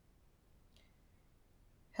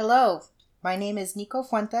Hello, my name is Nico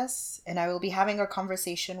Fuentes, and I will be having a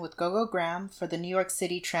conversation with Gogo Graham for the New York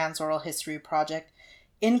City Trans Oral History Project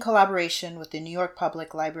in collaboration with the New York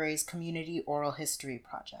Public Library's Community Oral History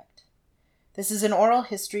Project. This is an oral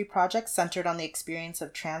history project centered on the experience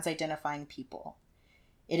of trans-identifying people.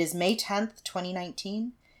 It is May 10th,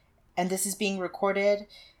 2019, and this is being recorded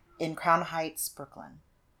in Crown Heights, Brooklyn.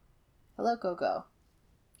 Hello, Gogo.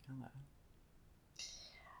 Hello.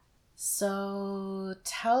 So,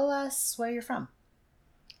 tell us where you're from.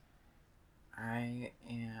 I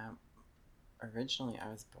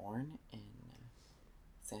was born in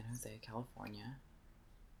San Jose, California.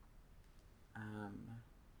 And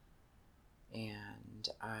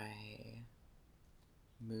I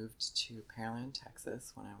moved to Pearland,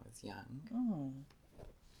 Texas when I was young.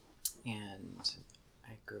 And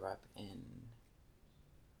I grew up in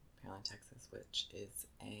Pearland, Texas, which is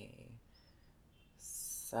a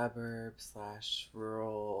suburb /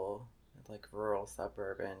 rural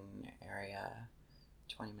suburban area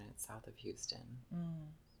 20 minutes south of Houston.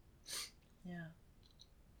 Yeah.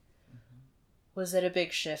 Mm-hmm. Was it a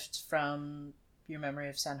big shift from your memory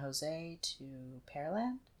of San Jose to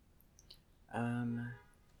Pearland?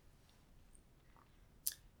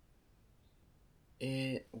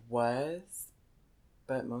 It was,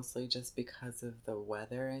 but mostly just because of the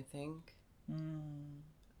weather, I think.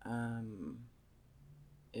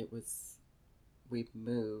 We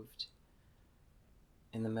moved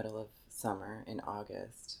in the middle of summer in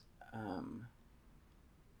August,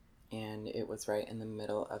 and it was right in the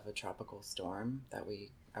middle of a tropical storm that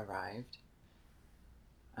we arrived.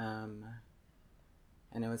 And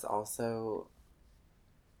it was also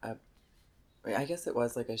I guess it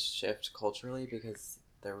was like a shift culturally because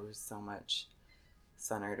there was so much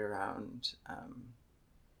centered around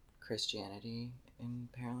Christianity in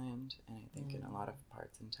Pearland, and I think in a lot of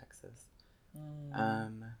parts in Texas.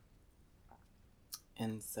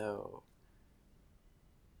 And so,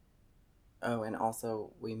 and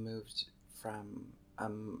also we moved from a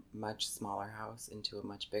much smaller house into a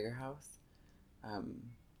much bigger house.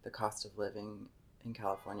 The cost of living in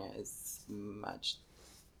California is much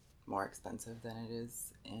more expensive than it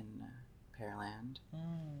is in Pearland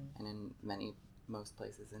and in most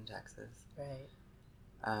places in Texas. Right.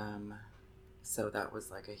 So that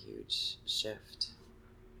was like a huge shift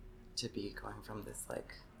to be going from this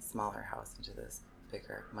like smaller house into this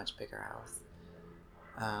much bigger house.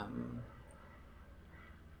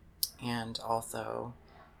 And also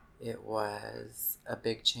it was a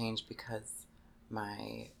big change because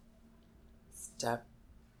my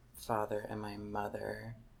stepfather and my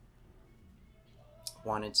mother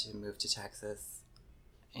wanted to move to Texas,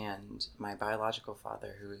 and my biological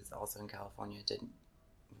father, who is also in California,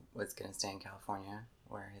 was going to stay in California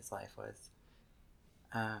where his life was,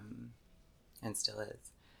 and still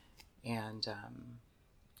is. And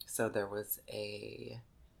so there was a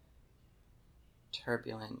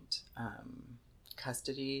turbulent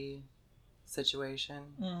custody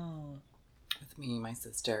situation with me, my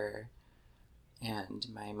sister, and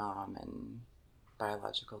my mom and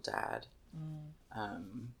biological dad,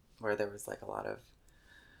 where there was like a lot of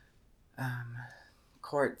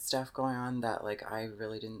court stuff going on that like I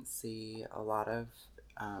really didn't see a lot of.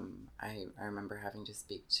 I remember having to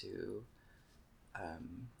speak to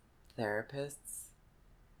therapists,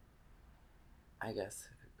 I guess,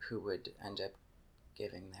 who would end up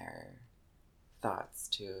giving their thoughts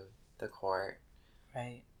to the court.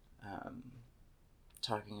 Right.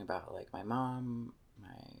 Talking about like my mom,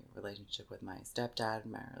 my relationship with my stepdad,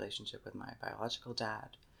 my relationship with my biological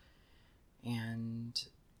dad. And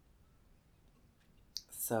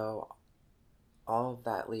so all of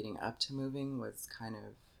that leading up to moving was kind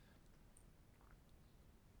of,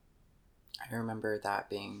 I remember that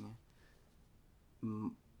being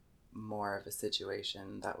more of a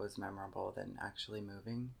situation that was memorable than actually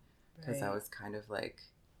moving, because I was kind of like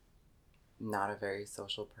not a very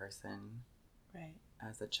social person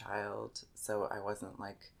as a child, so I wasn't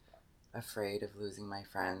like afraid of losing my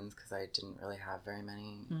friends because I didn't really have very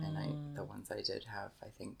many, and the ones I did have, I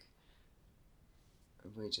think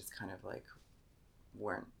we just kind of like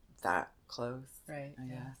weren't that close, I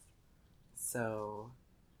guess. So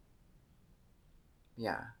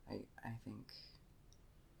yeah, I think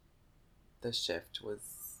the shift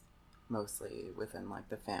was mostly within like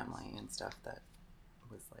the family and stuff that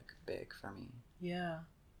was like big for me. Yeah.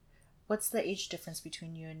 What's the age difference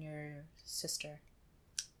between you and your sister?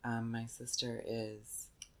 My sister is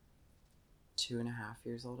 2.5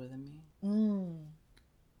 years older than me.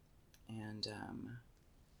 And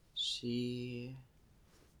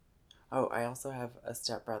I also have a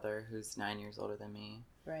stepbrother who's 9 years older than me.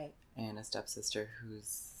 Right. And a stepsister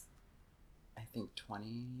who's I think 20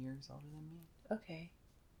 years older than me. Okay.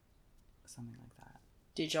 Something like that.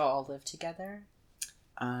 Did y'all all live together?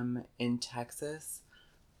 In Texas,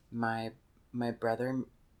 my brother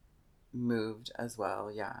moved as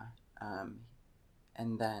well, yeah.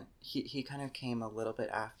 And then he kind of came a little bit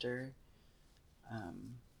after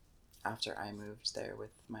I moved there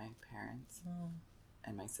with my parents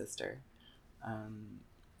and my sister.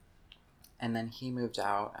 And then he moved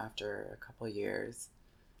out after a couple years.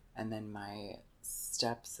 And then my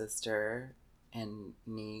stepsister and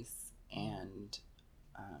niece and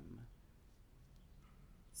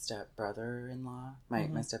stepbrother-in-law,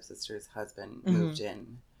 my stepsister's husband, moved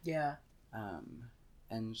in. Yeah.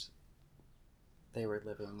 And they were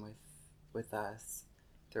living with us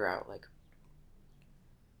throughout like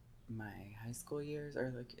my high school years,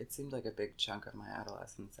 or like it seemed like a big chunk of my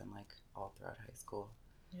adolescence and like all throughout high school.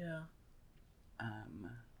 Yeah.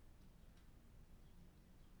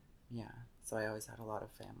 Yeah, so I always had a lot of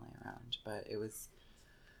family around, but it was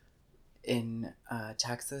in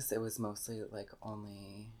Texas, it was mostly like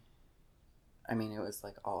only, I mean, it was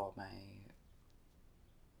like all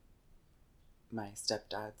my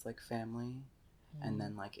stepdad's like family, and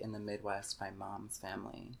then like in the Midwest, my mom's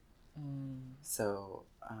family. So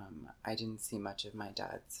I didn't see much of my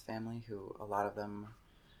dad's family, who a lot of them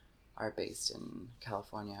are based in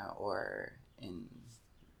California or in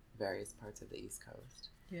various parts of the East Coast.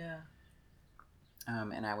 Yeah.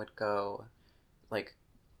 And I would go, like,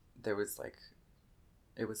 there was like,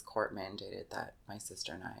 it was court mandated that my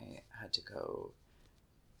sister and I had to go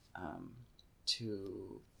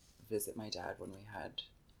to visit my dad when we had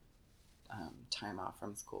time off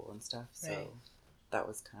from school and stuff. So that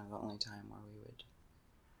was kind of the only time where we would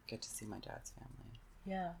get to see my dad's family.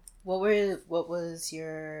 Yeah. What is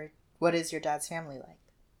your dad's family like?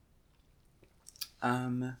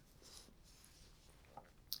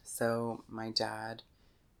 So my dad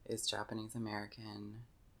is Japanese American,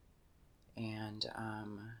 and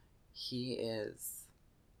he is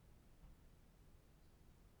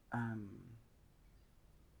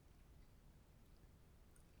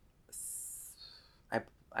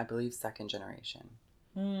I believe second generation.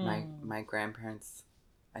 My grandparents,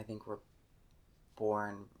 I think, were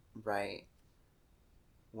born right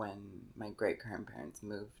when my great grandparents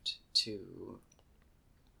moved to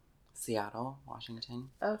Seattle, Washington.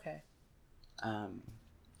 Okay.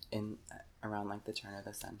 In around like the turn of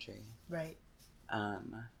the century. Right.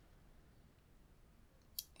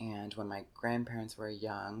 And when my grandparents were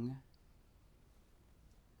young,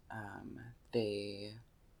 they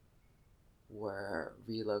were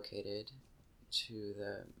relocated to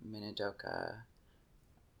the Minidoka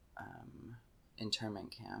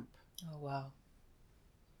internment camp. Oh wow!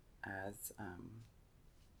 As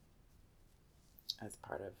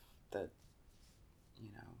part of the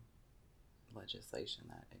legislation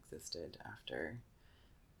that existed after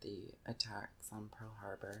the attacks on Pearl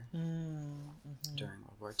Harbor during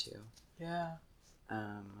World War II. Yeah.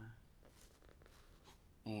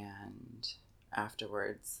 And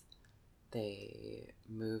afterwards, they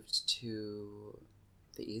moved to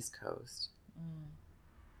the East Coast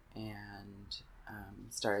and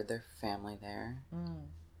started their family there.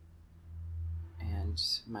 And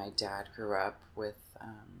my dad grew up with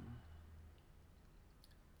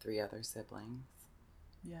 3 other siblings.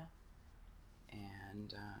 Yeah.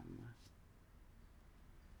 And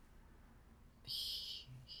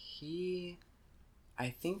I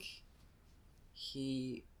think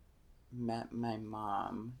he met my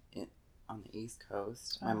mom on the East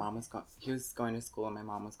Coast. My mom was he was going to school and my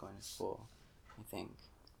mom was going to school, I think.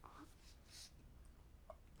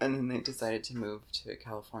 And then they decided to move to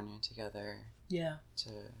California together. Yeah.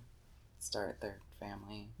 To start their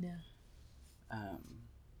family. Yeah.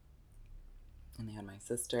 And they had my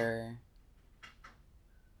sister,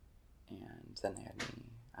 and then they had me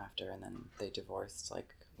after, and then they divorced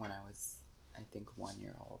like when I was, I think, 1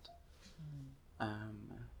 year old.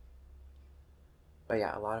 But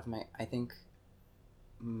yeah, I think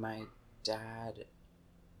my dad,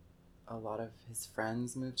 a lot of his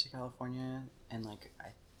friends moved to California, and like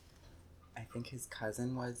I think his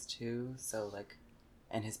cousin was too, so like,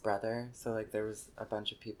 and his brother, so like there was a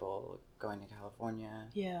bunch of people going to California.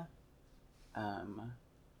 Yeah.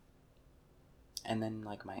 And then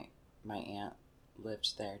like my aunt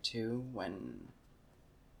lived there too when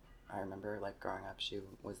I remember like growing up, she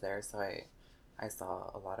was there, so I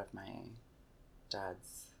saw a lot of my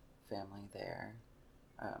dad's family there,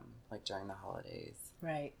 like during the holidays.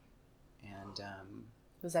 Right. And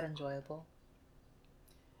was that enjoyable?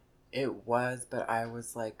 It was, but I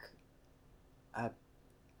was like a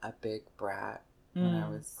big brat when I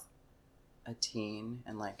was a teen,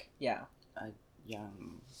 and like yeah, a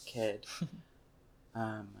young kid.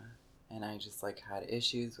 And I just like had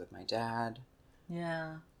issues with my dad.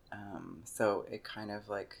 Yeah. So it kind of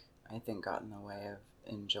like, I think, got in the way of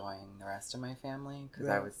enjoying the rest of my family because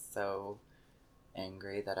I was so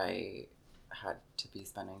angry that I had to be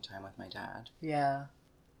spending time with my dad. Yeah.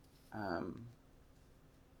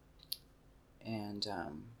 And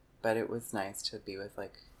but it was nice to be with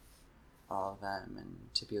like all of them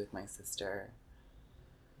and to be with my sister.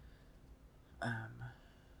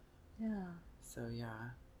 Yeah. So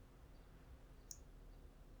yeah.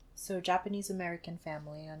 So Japanese American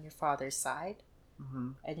family on your father's side,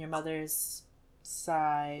 Mm-hmm. and your mother's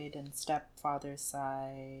side and stepfather's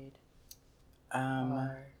side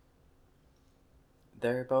are...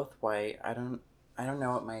 They're both white. I don't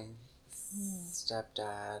know what my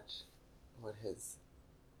stepdad, what his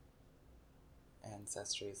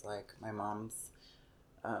ancestry is like. My mom's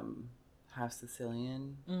half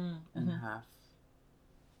Sicilian and half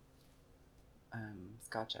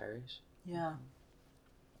Scotch Irish. Yeah.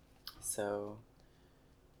 So,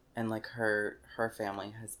 and like her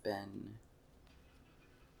family has been,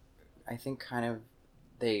 I think, kind of,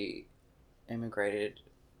 they immigrated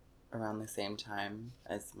around the same time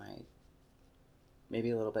as maybe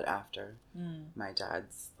a little bit after my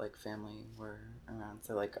dad's like family were around.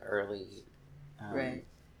 So like early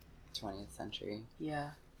 20th century.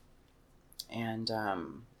 Yeah. And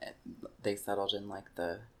they settled in like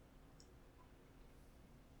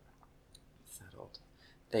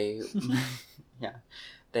they yeah,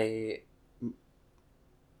 they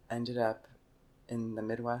ended up in the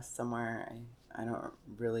Midwest somewhere. I don't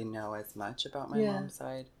really know as much about my mom's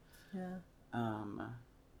side. Yeah.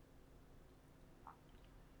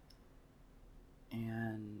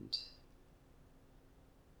 And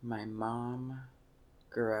my mom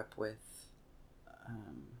grew up with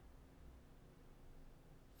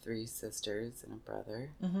 3 sisters and a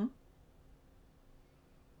brother. Mm-hmm.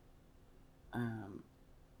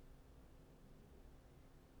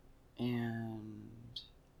 And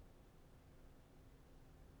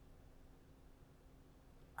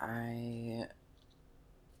I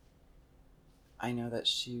know that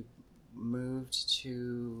she moved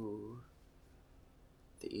to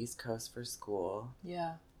the East Coast for school.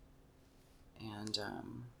 Yeah. And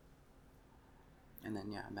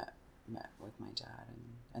then met with my dad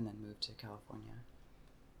and then moved to California.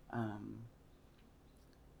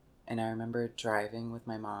 And I remember driving with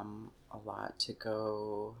my mom a lot to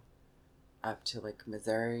go up to like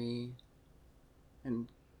Missouri and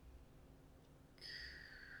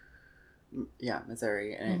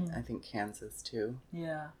Missouri and I think Kansas too.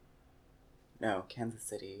 Yeah. No, Kansas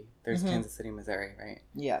City. There's Kansas City, Missouri, right?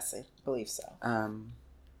 Yes, I believe so.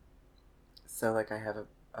 So like I have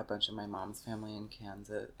a bunch of my mom's family in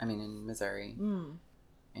in Missouri.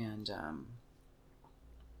 And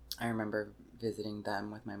I remember visiting them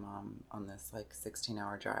with my mom on this like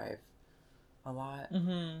 16-hour drive a lot.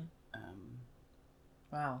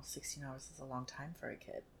 Wow, 16 hours is a long time for a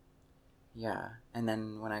kid. Yeah, and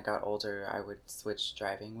then when I got older, I would switch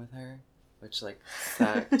driving with her, which like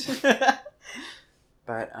sucked.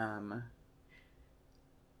 But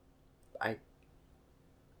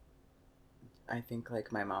I think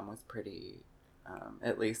like my mom was pretty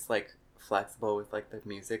at least like flexible with like the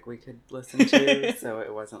music we could listen to, so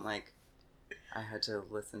it wasn't like I had to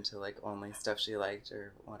listen to like only stuff she liked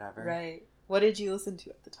or whatever. Right. What did you listen to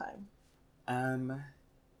at the time?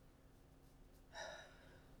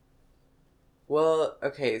 Well,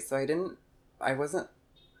 okay, so I don't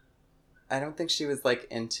think she was like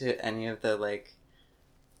into any of the like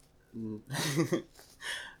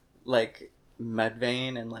like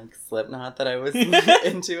Mudvayne and like Slipknot that I was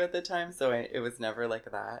into at the time, so it was never like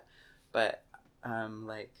that. But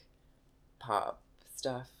like pop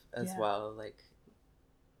stuff as well, like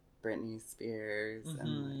Britney Spears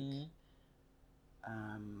and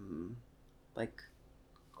like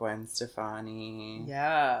Gwen Stefani.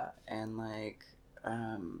 Yeah. And like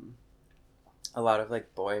a lot of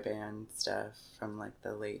like boy band stuff from like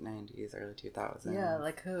the late 90s, early 2000s. Yeah,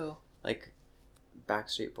 like who? Like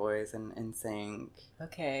Backstreet Boys and NSYNC.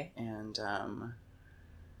 Okay. And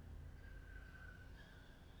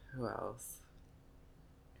who else?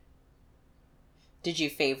 Did you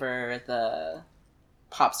favor the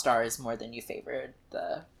pop stars more than you favored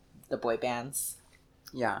the boy bands?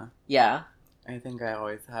 Yeah. Yeah. I think I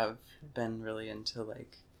always have been really into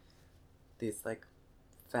like these like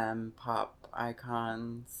femme pop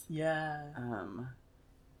icons. Yeah.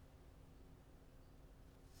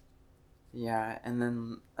 Yeah, and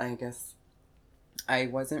then I guess I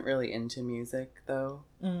wasn't really into music though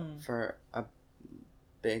for a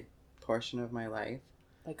big portion of my life.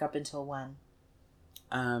 Like up until when?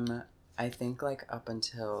 I think like up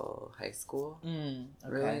until high school. Okay.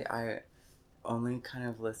 Really, I only kind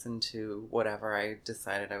of listened to whatever I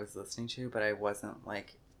decided I was listening to, but I wasn't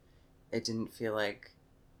like, it didn't feel like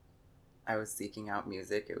I was seeking out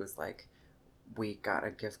music. It was like we got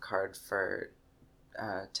a gift card for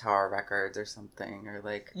Tower Records or something, or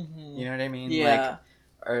like, you know what I mean? Yeah. Like,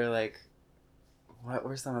 or like, what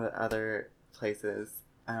were some of the other places?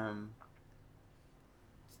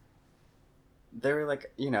 There were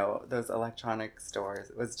like, you know, those electronic stores.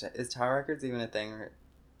 Is Tower Records even a thing, or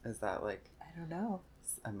is that like I don't know,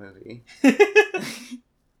 a movie?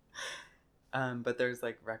 But there's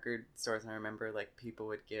like record stores, and I remember like people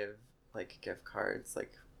would give like gift cards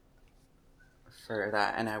like for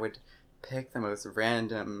that, and I would pick the most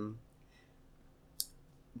random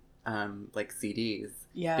like CDs,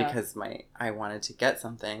 because I wanted to get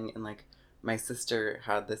something, and like my sister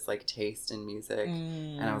had this like taste in music,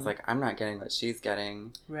 and I was like, I'm not getting what she's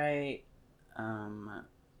getting, right.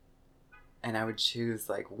 And I would choose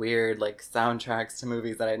like weird like soundtracks to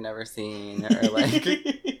movies that I'd never seen, or like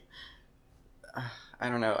I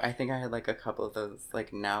don't know, I think I had like a couple of those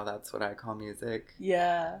like Now That's What I Call Music,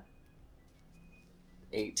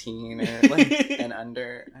 18 or like and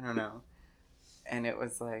under, I don't know. And it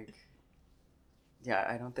was like, yeah,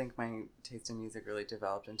 I don't think my taste in music really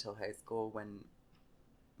developed until high school, when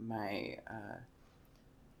my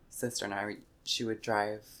sister and I, she would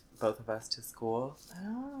drive both of us to school.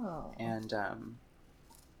 Oh. And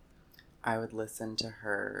I would listen to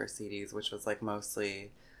her CDs, which was like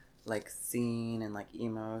mostly like scene and like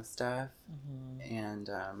emo stuff. And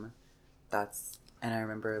and I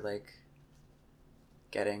remember like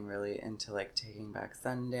getting really into like Taking Back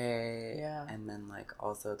Sunday. And then like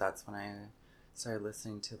also that's when I started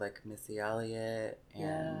listening to like Missy Elliott,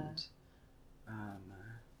 and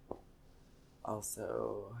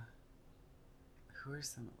also who are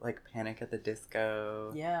some, like Panic at the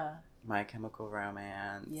Disco, My Chemical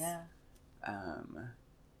Romance, and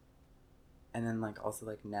then like also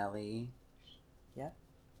like Nelly,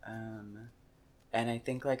 and I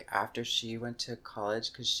think like after she went to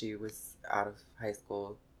college, because she was out of high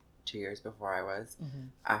school 2 years before I was,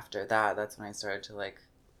 after that, that's when I started to like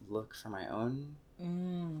look for my own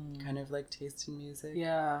kind of like taste in music.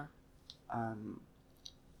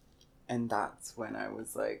 And that's when I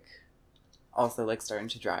was like also like starting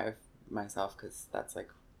to drive myself, because that's like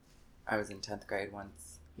I was in 10th grade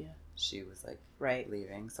once she was like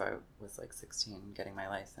leaving, so I was like 16 getting my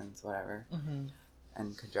license, whatever,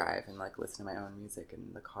 and could drive and like listen to my own music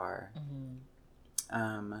in the car.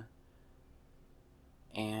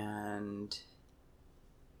 And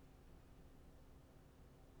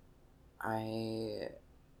I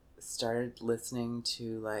started listening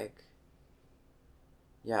to like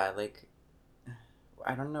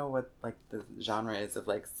I don't know what like the genre is of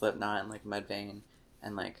like Slipknot and like Mudvayne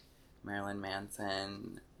and like Marilyn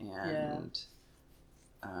Manson, and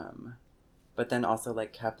but then also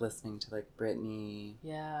like kept listening to like Britney,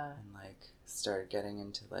 and like started getting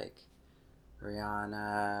into like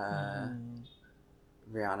Rihanna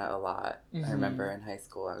a lot. I remember in high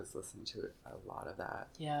school I was listening to a lot of that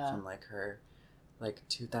from like her like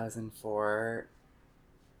 2004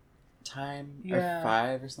 time or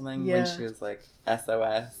 5 or something, when she was like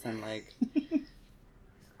SOS, and like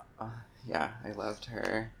yeah, I loved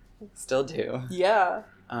her, still do,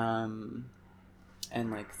 and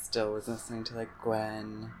like still was listening to like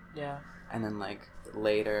Gwen, and then like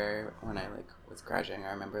later when I like was graduating,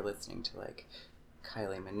 I remember listening to like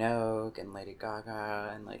Kylie Minogue and Lady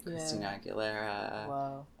Gaga and like Christina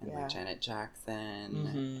Aguilera, and like Janet Jackson,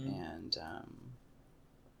 and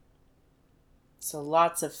so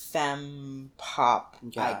lots of femme pop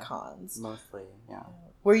icons. Mostly, yeah.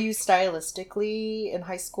 Were you stylistically in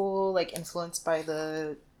high school like influenced by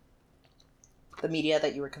the media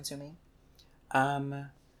that you were consuming?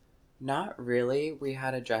 Not really. We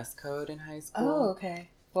had a dress code in high school. Oh, okay.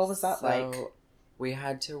 What was that like? We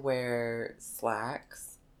had to wear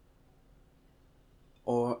slacks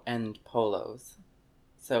and polos.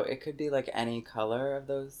 So it could be like any color of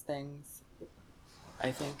those things,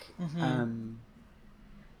 I think.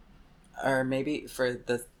 Or maybe for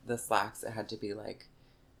the slacks it had to be like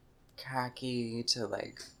khaki to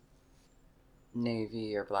like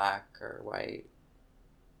navy or black or white.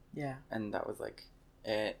 And that was like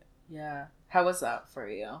it. How was that for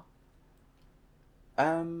you?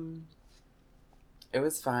 It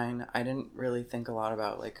was fine. I didn't really think a lot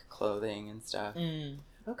about like clothing and stuff.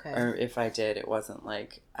 Okay. Or if I did, it wasn't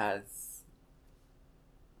like as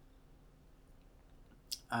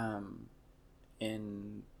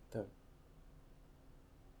in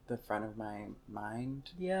the the front of my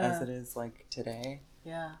mind Yeah. as it is like today.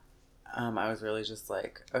 Yeah. I was really just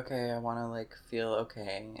like, okay, I want to like feel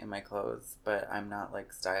okay in my clothes, but I'm not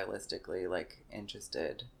like stylistically like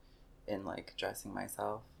interested in like dressing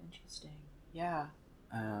myself. Interesting. Yeah.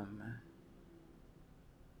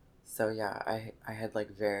 So yeah, I had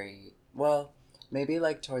like very well, maybe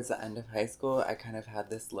like towards the end of high school, I kind of had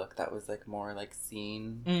this look that was like more like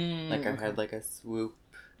scene. Like I had like a swoop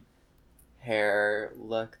hair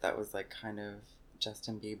look that was like kind of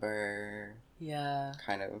Justin Bieber. Yeah.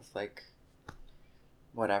 Kind of like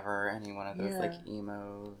whatever, any one of those like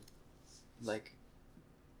emo like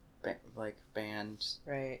like band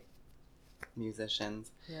right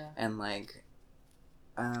musicians. Yeah. And like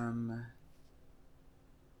I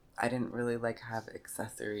didn't really like have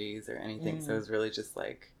accessories or anything, so it was really just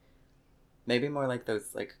like maybe more like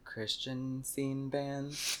those like Christian scene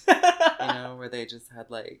bands, you know, where they just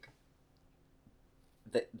had like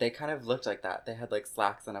they kind of looked like that. They had like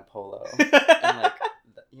slacks and a polo, and like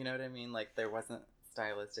you know what I mean. Like there wasn't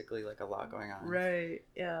stylistically like a lot going on, right?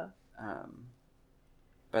 Yeah.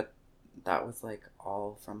 But that was like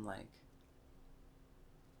all from like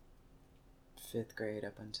 5th grade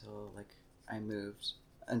up until like I moved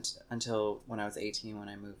until when I was 18 when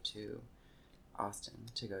I moved to Austin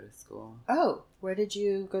to go to school. Oh, where did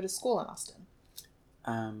you go to school in Austin?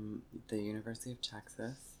 The University of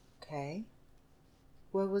Texas. Okay.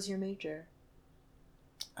 What was your major?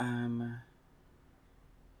 I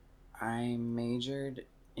majored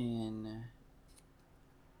in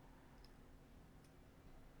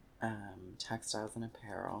textiles and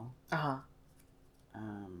apparel.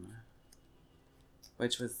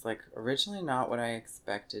 Which was like originally not what I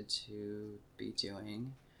expected to be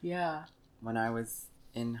doing. Yeah. When I was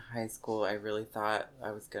in high school, I really thought I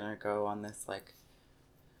was gonna go on this like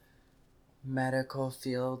medical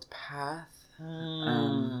field path.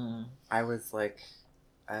 I was like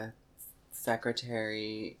a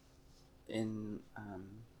secretary in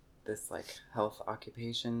this like health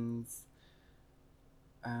occupations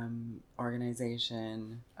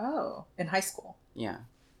organization. Oh, in high school. Yeah.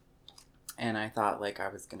 And I thought like I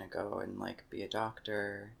was gonna go and like be a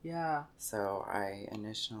doctor. Yeah. So I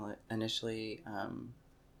initially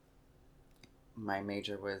my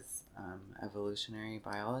major was evolutionary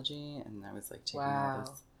biology, and I was like taking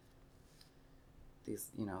all these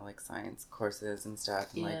you know like science courses and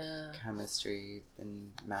stuff, and like chemistry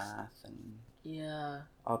and math and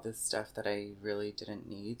all this stuff that I really didn't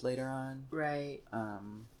need later on. Right.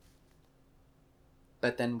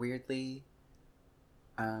 But then weirdly,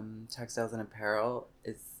 textiles and apparel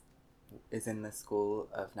is in the School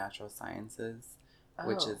of Natural Sciences,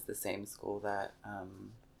 which is the same school that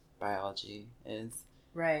biology is.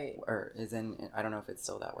 Right. Or is in, I don't know if it's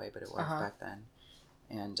still that way, but it was back then.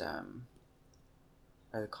 And,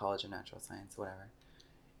 or the College of Natural Science, whatever.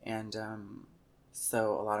 And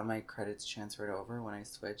so a lot of my credits transferred over when I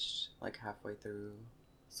switched, like halfway through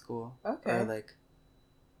school. Okay. Or like,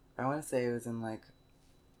 I want to say it was in like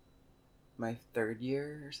my 3rd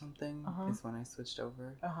year or something is when I switched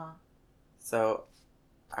over. So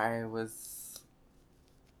I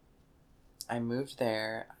moved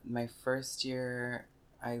there. My 1st year,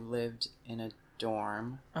 I lived in a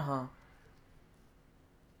dorm.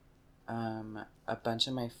 A bunch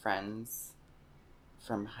of my friends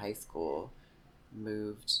from high school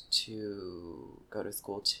moved to go to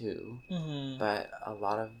school too. But a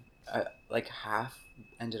lot of, like half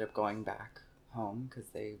ended up going back home because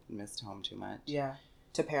they missed home too much. Yeah.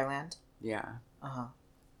 To Pearland? Yeah.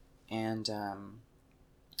 And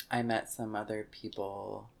I met some other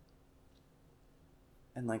people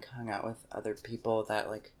and like hung out with other people that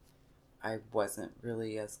like I wasn't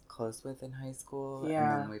really as close with in high school.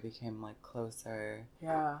 Yeah. And then we became like closer.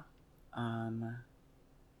 Yeah. And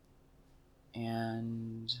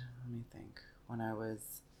let me think. When I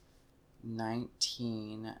was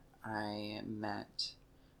 19, I met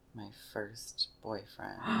my first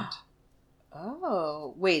boyfriend.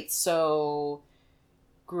 Oh, wait, so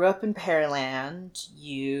grew up in Pearland.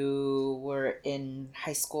 You were in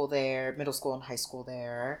high school there, middle school and high school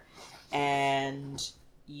there. And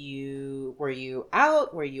were you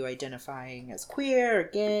out? Were you identifying as queer or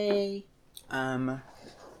gay? In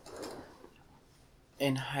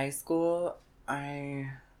high school, I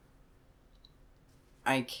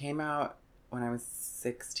came out when I was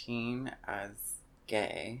 16 as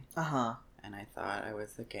gay. And I thought I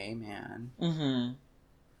was a gay man.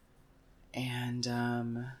 And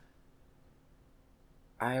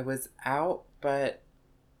I was out, but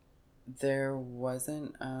there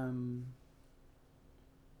weren't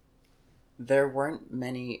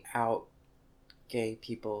many out gay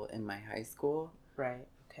people in my high school. Right.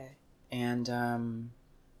 Okay. And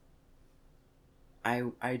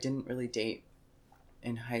I didn't really date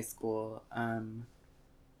in high school.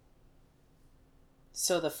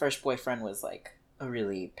 So the first boyfriend was like a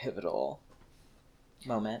really pivotal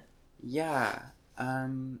moment. Yeah. I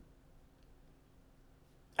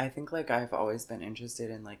think like I've always been interested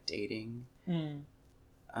in like dating. Mm.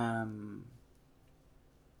 Um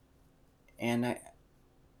and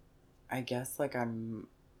I guess like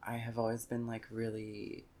I have always been like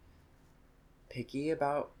really picky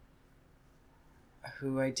about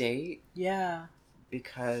who I date. Yeah.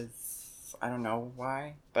 Because I don't know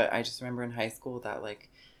why, but I just remember in high school that like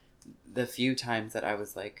the few times that I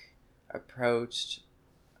was like approached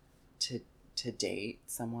to to date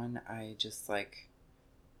someone, I just like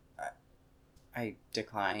I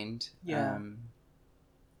declined. Yeah.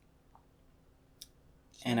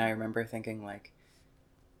 And I remember thinking like,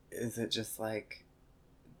 is it just like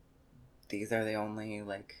these are the only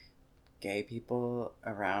like gay people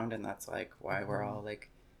around, and that's like why we're all like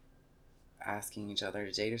asking each other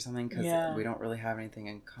to date or something, because we don't really have anything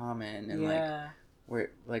in common, and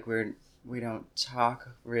we don't talk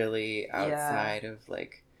really outside of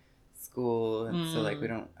like school, and so like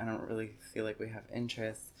I don't really feel like we have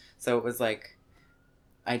interests. So it was like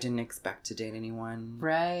I didn't expect to date anyone,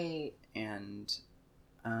 right? And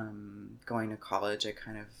going to college,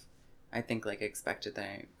 I think like expected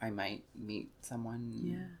that I might meet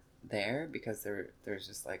someone there, because there's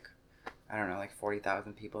just like, I don't know, like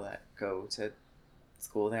 40,000 people that go to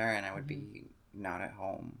school there, and I would be not at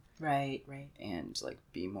home, right, and like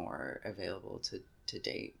be more available to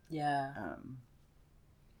date.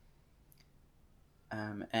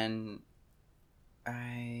 And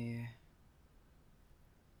I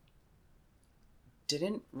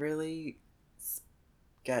didn't really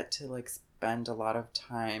get to like spend a lot of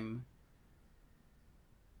time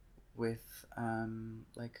with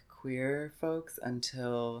like queer folks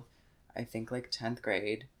until I think like 10th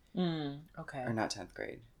grade. Okay. Or not 10th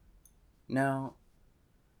grade. No.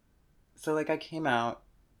 So like I came out,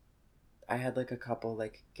 I had like a couple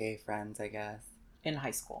like gay friends, I guess. In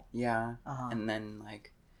high school. Yeah. And then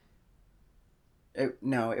like it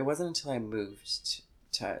wasn't until I moved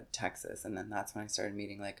to Texas, and then that's when I started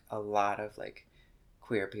meeting like a lot of like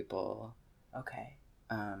queer people. Okay.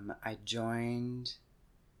 I joined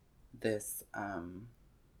this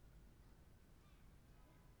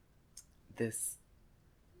this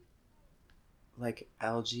like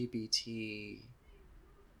LGBTQ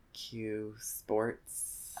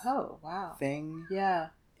sports thing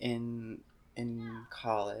in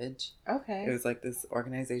college. Okay. It was like this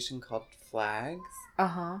organization called Flags.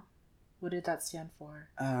 What did that stand for?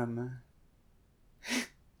 I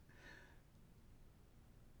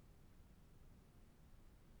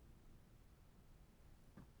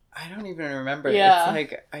don't even remember. It's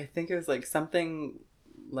like, I think it was like something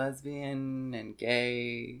lesbian and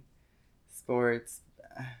gay sports.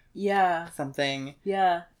 Something.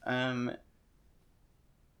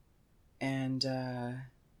 And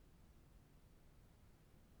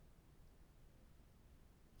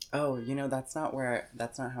oh, that's not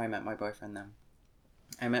how I met my boyfriend though.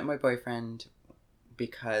 I met my boyfriend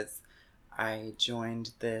because I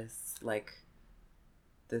joined this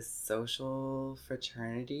social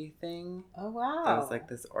fraternity thing. Oh, wow. That was like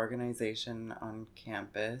this organization on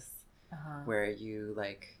campus where you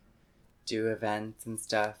like do events and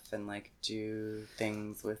stuff, and like do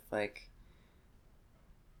things with like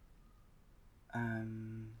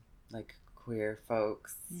queer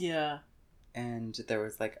folks. And there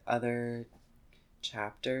was like other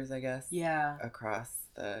chapters, I guess, across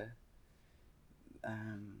the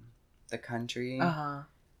country.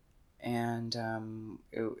 And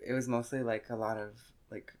it was mostly like a lot of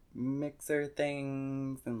like mixer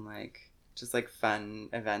things, and like just like fun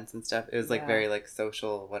events and stuff. It was like very like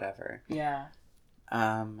social, whatever. And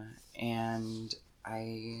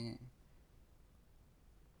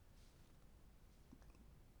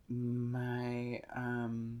my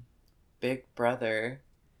big brother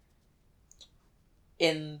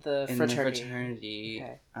in the fraternity.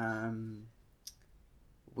 Okay.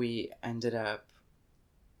 We ended up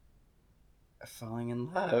falling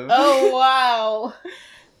in love. Oh, wow.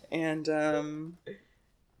 And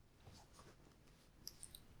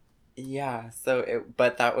yeah,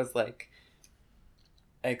 but that was like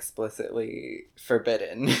explicitly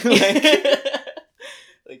forbidden.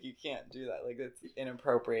 Like you can't do that, like it's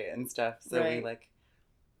inappropriate and stuff. So we like,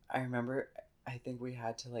 I remember, I think we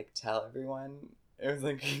had to like tell everyone. It was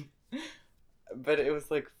like but it was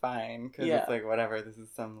like fine, because it's like, whatever, this is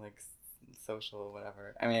some like social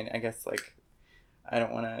whatever. I mean, I guess like I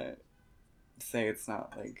don't want to say it's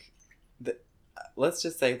not like let's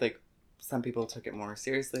just say, like, some people took it more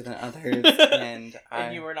seriously than others, and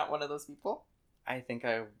And you were not one of those people? I think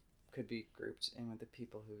I could be grouped in with the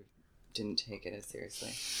people who didn't take it as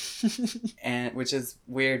seriously. And which is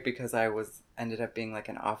weird because I ended up being like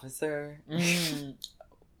an officer.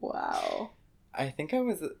 Wow. I think I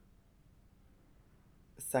was a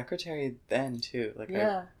secretary then too. Like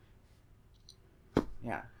yeah,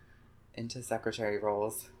 into secretary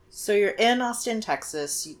roles. So you're in Austin,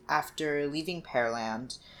 Texas after leaving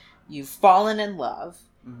Pearland. You've fallen in love,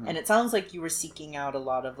 and it sounds like you were seeking out a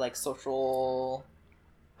lot of like social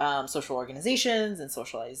organizations and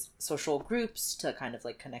social groups to kind of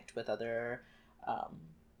like connect with other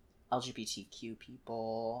LGBTQ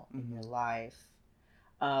people in your life.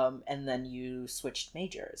 And then you switched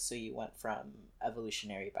majors, so you went from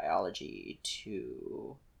evolutionary biology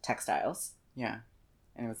to textiles. Yeah,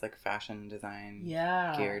 and it was like fashion design,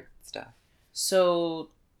 geared stuff.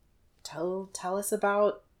 So, tell us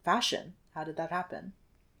about fashion. How did that happen?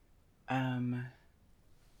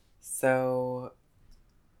 So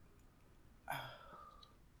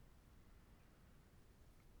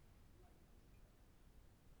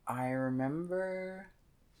I remember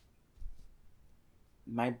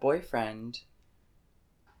my boyfriend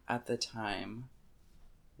at the time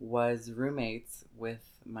was roommates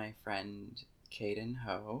with my friend Caden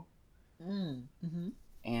Ho. Mm-hmm.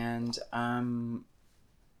 And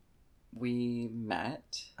we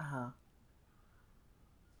met.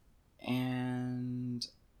 And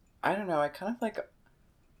I don't know, I kind of like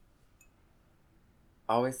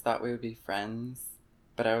always thought we would be friends,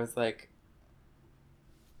 but I was like,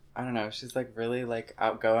 I don't know, she's like really like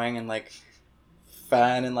outgoing and like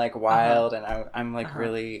fun and like wild, and I'm like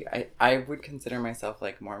really, I would consider myself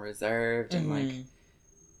like more reserved and like,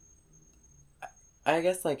 I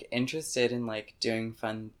guess like interested in like doing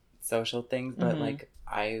fun social things, but like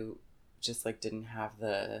I just like didn't have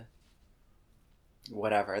the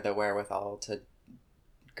wherewithal to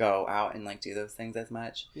go out and like do those things as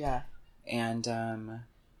much. Yeah. And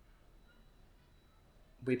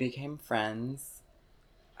we became friends,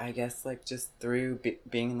 I guess, like just through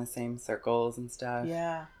being in the same circles and stuff.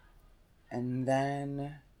 Yeah. And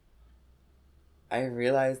then I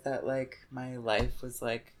realized that like my life was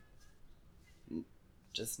like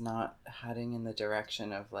just not heading in the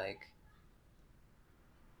direction of like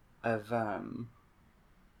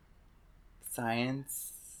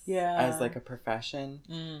science as like a profession.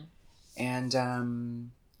 And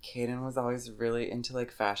Caden was always really into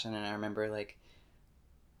like fashion, and I remember like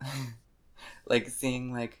like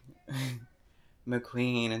seeing like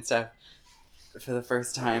McQueen and stuff for the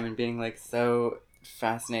first time and being like so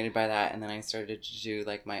fascinated by that. And then I started to do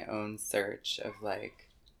like my own search of like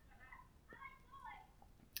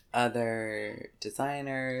other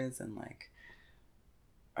designers, and like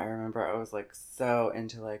I remember I was like so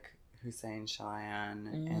into like Hussein Cheyenne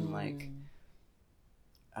and like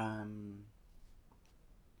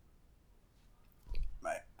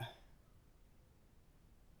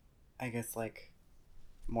I guess like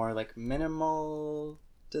more like minimal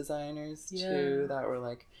designers too that were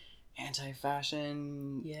like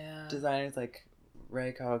anti-fashion designers, like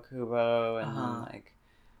Rei Kawakubo, and then like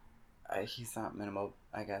he's not minimal,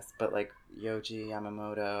 I guess, but like Yoji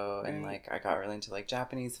Yamamoto, and like I got really into like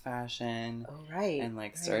Japanese fashion. And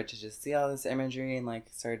like started to just see all this imagery, and like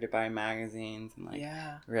started to buy magazines, and like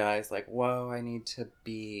realized like, whoa, I need to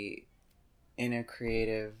be on a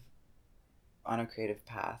creative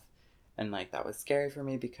path. And like that was scary for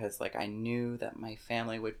me because like I knew that my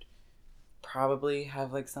family would probably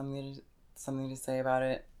have like something to say about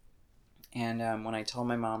it. And when I told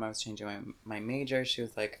my mom I was changing my major, she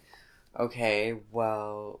was like, okay,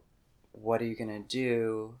 well, what are you gonna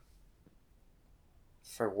do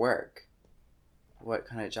for work? What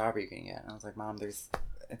kind of job are you gonna get? And I was like, Mom, it's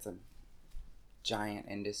a giant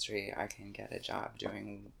industry. I can get a job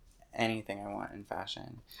doing anything I want in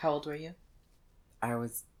fashion. How old were you? I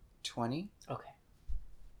was 20. Okay.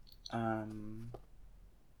 I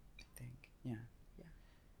think, yeah.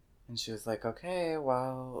 And she was like, okay,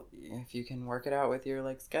 well, if you can work it out with your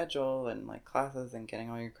like schedule and like classes and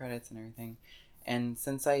getting all your credits and everything. And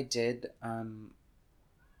since I did,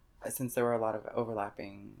 since there were a lot of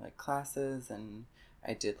overlapping like classes, and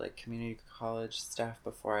I did like community college stuff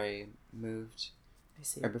before I moved,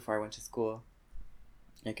 or before I went to school,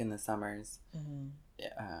 like in the summers,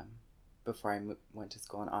 before I went to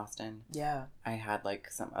school in Austin. Yeah. I had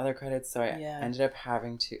like some other credits, so I ended up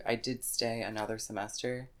I did stay another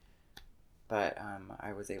semester, but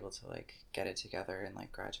I was able to like get it together and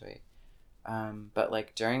like graduate. But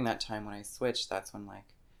like during that time when I switched, that's when like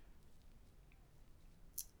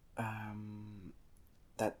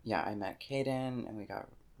I met Kaden and we got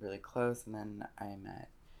really close, and then I met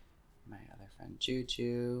my other friend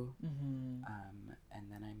Juju, Mm-hmm.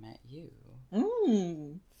 And then I met you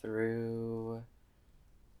through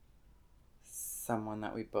someone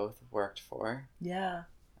that we both worked for. Yeah.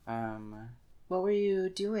 What were you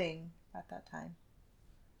doing at that time?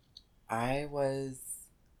 I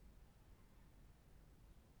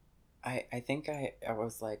think I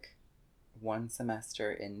was like one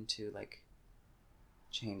semester into like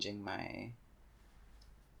changing my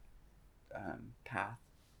path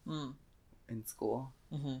in school.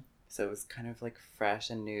 Mm-hmm. So it was kind of like fresh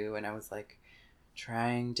and new, and I was like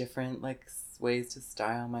trying different like ways to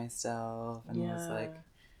style myself, and was like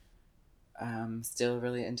still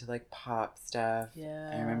really into like pop stuff.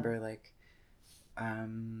 I remember like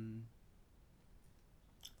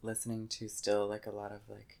listening to still like a lot of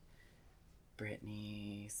like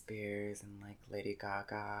Britney Spears and like Lady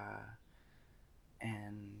Gaga,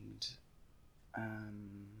 and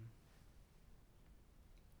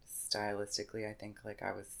stylistically I think like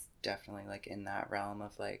I was definitely like in that realm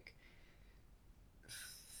of like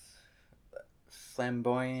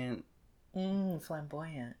flamboyant.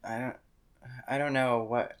 Flamboyant. I don't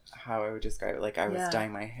know how I would describe it. Like I was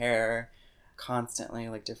dyeing my hair constantly,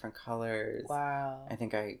 like different colors. Wow. I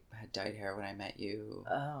think I had dyed hair when I met you.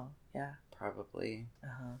 Oh, yeah. Probably.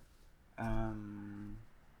 And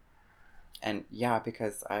yeah,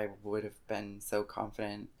 because I would have been so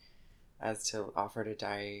confident as to offer to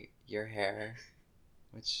dye your hair,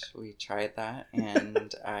 which we tried that,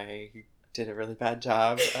 and I did a really bad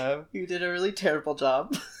job of. You did a really terrible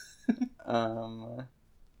job.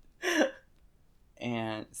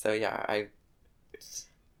 And so yeah, I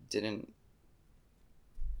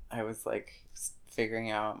was like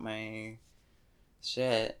figuring out my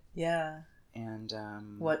shit. Yeah. And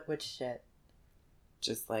which shit?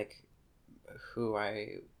 Just like who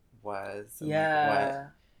I was. And yeah.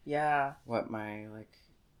 Like what my like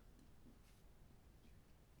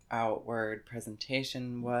outward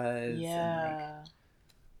presentation was. And like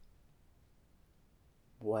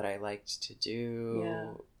what I liked to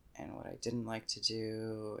do and what I didn't like to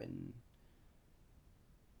do, and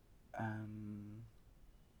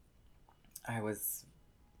I was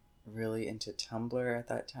really into Tumblr at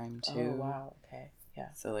that time too. Oh wow, okay.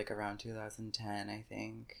 Yeah. So like around 2010, I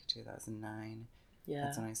think, 2009. Yeah.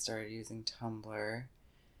 That's when I started using Tumblr.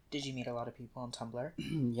 Did you meet a lot of people on Tumblr?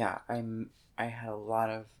 Yeah, I had a lot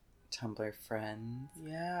of Tumblr friends.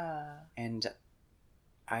 Yeah. And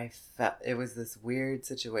I felt it was this weird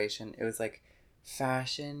situation. It was like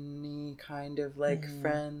fashion-y kind of like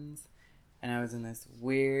friends, and I was in this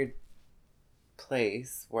weird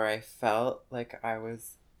place where I felt like I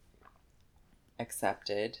was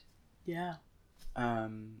accepted. Yeah.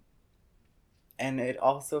 And it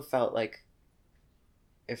also felt like,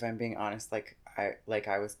 if I'm being honest, like I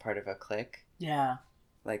was part of a clique. Yeah.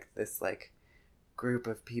 Like this like group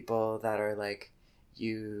of people that are like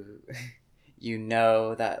you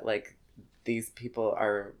know that like these people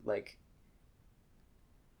are like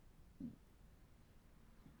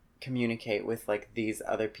communicate with like these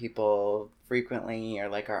other people frequently, or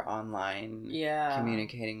like are online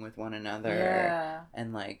communicating with one another,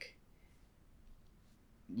 and like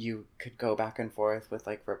you could go back and forth with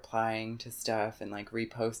like replying to stuff and like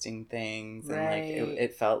reposting things, and like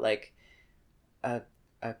it felt like a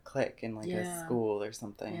clique in like a school or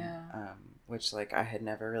something, which like I had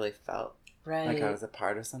never really felt like I was a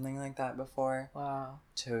part of something like that before. Wow.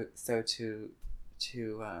 To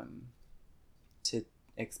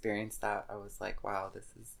experience that, I was like, wow, this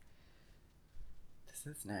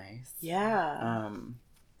is nice. Yeah.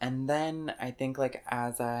 And then I think like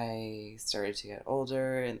as I started to get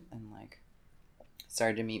older and like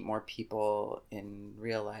started to meet more people in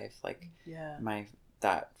real life, like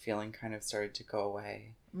that feeling kind of started to go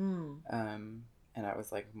away. And I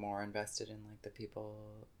was like more invested in like the people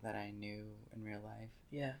that I knew in real life.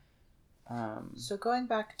 Yeah. So going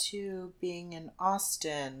back to being in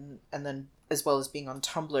Austin, and then as well as being on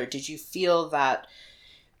Tumblr, did you feel that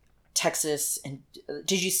Texas, and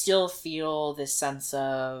did you still feel this sense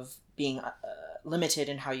of being limited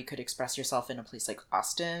in how you could express yourself in a place like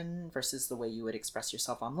Austin versus the way you would express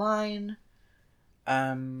yourself online?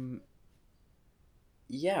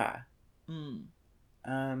 Yeah.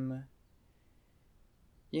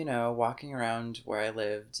 You know, walking around where I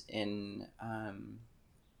lived in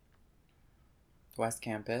West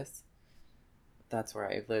Campus, that's where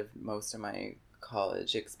I lived most of my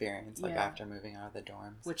college experience, like after moving out of the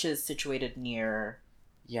dorms. Which is situated near...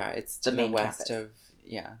 Yeah, it's to the west campus.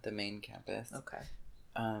 The main campus. Okay.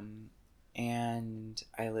 And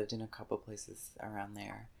I lived in a couple places around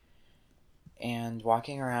there. And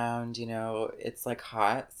walking around, it's like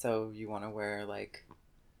hot, so you want to wear like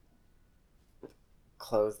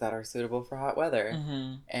clothes that are suitable for hot weather,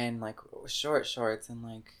 mm-hmm. and like short shorts and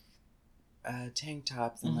like tank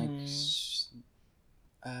tops and mm-hmm.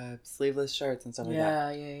 sleeveless shirts and stuff like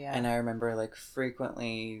that. Yeah. And I remember like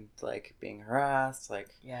frequently like being harassed,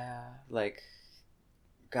 like like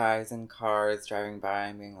guys in cars driving by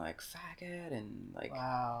and being like faggot and like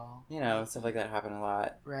wow, stuff like that happened a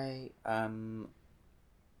lot. right.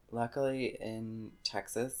 Luckily in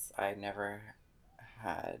Texas, I never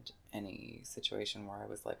had any situation where I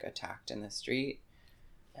was like attacked in the street.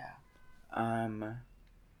 Yeah.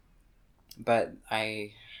 But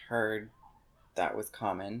I heard that was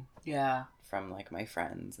common. Yeah. From like my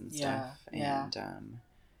friends and stuff. Yeah. And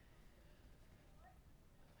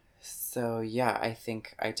so yeah, I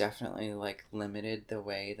think I definitely like limited the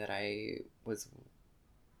way that I was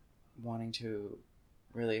wanting to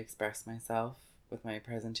really express myself with my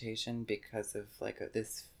presentation because of like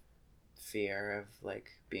this fear of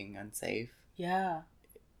like being unsafe. Yeah.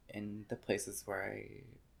 In the places where I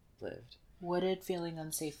lived. What did feeling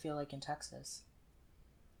unsafe feel like in Texas?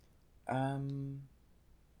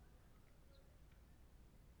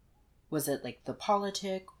 Was it like the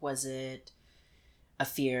politic? Was it a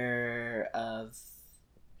fear of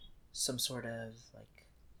some sort of like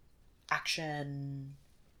action?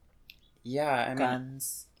 Yeah, I mean,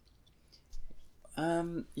 guns.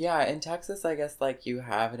 Yeah, in Texas, I guess like you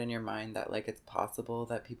have it in your mind that like it's possible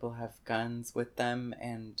that people have guns with them,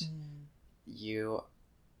 and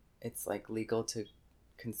it's like legal to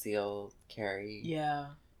conceal carry. Yeah.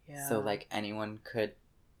 So like anyone could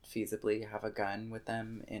feasibly have a gun with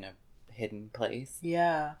them in a hidden place.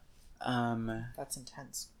 Yeah. That's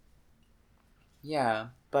intense. Yeah,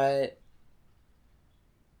 but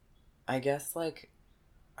I guess like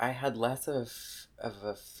I had less of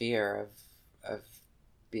a fear of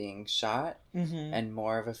being shot, and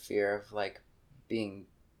more of a fear of like being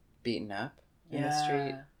beaten up in the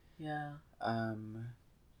street. Yeah.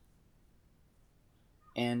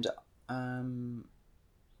 And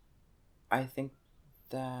I think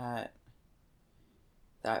that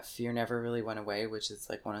fear never really went away, which is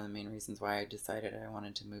like one of the main reasons why I decided I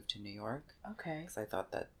wanted to move to New York. Okay. Because I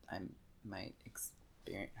thought that I might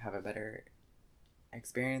have a better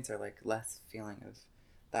experience, or like less feeling of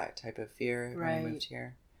that type of fear when I moved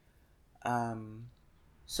here.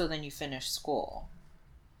 So then you finished school.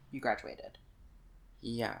 You graduated.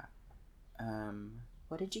 Yeah.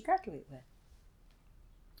 What did you graduate with?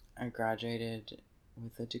 I graduated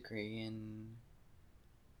with a degree in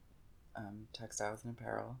textiles and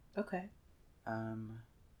apparel. Okay.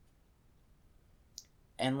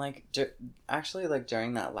 And like actually like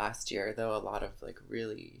during that last year though, a lot of like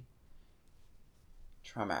really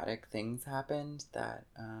traumatic things happened that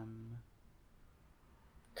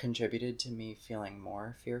contributed to me feeling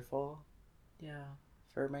more fearful. Yeah.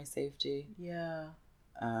 For my safety. Yeah.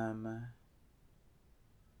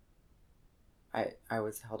 I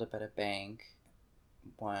was held up at a bank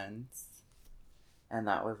once, and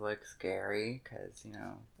that was like scary because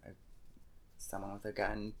someone with a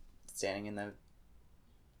gun standing in the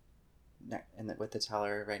with the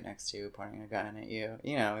teller right next to you pointing a gun at you.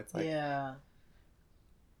 It's like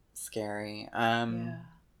scary. And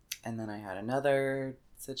then I had another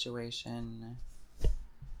situation.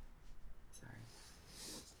 Sorry.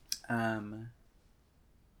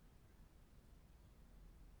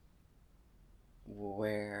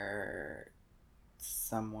 Where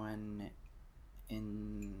someone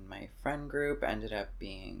in my friend group ended up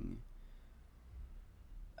being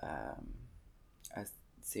a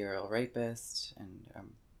serial rapist, and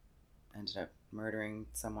ended up murdering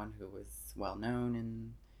someone who was well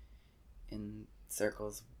known in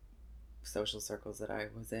social circles that I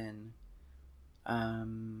was in.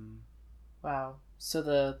 Wow. So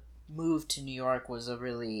the move to New York was a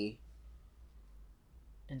really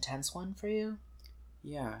intense one for you?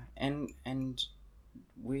 Yeah, and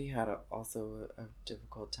we had also a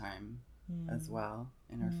difficult time as well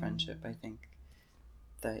in our friendship, I think,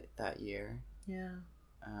 that year. Yeah.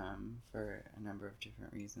 For a number of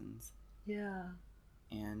different reasons. Yeah.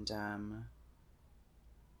 And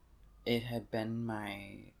it had been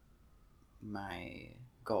my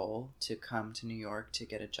goal to come to New York to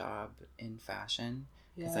get a job in fashion,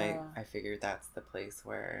 because I figured that's the place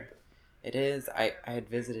where it is. I had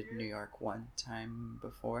visited New York one time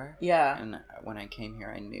before. Yeah. And when I came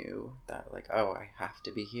here, I knew that, like, oh, I have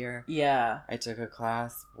to be here. Yeah. I took a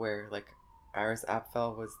class where, like, Iris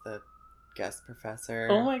Apfel was the guest professor.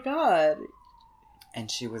 Oh my god.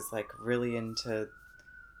 And she was, like, really into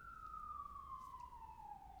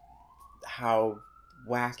how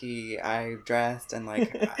wacky I dressed and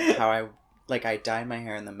like how I dyed my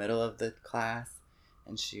hair in the middle of the class,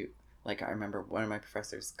 and she like I remember one of my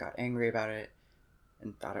professors got angry about it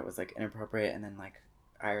and thought it was like inappropriate, and then like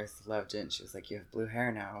Iris loved it and she was like, you have blue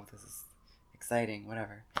hair now, this is exciting,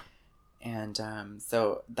 whatever. And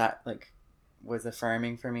so that like was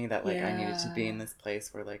affirming for me that like I needed to be in this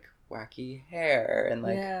place where like wacky hair and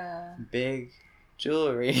like big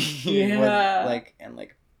jewelry was like, and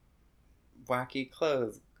like wacky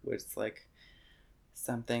clothes was like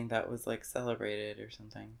something that was like celebrated or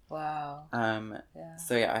something. Wow.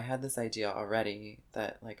 So yeah, I had this idea already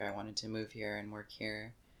that like I wanted to move here and work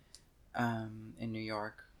here in New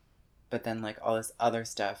York, but then like all this other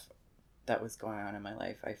stuff that was going on in my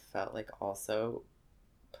life, I felt like also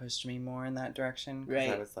pushed me more in that direction, because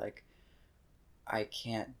I was like, I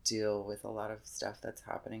can't deal with a lot of stuff that's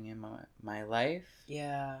happening in my life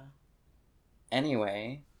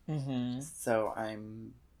anyway. So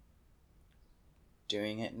I'm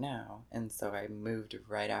doing it now. And so I moved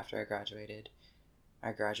right after I graduated.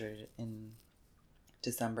 I graduated in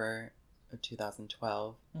December of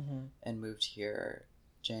 2012 and moved here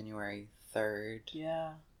January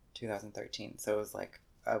 3rd, 2013. So it was like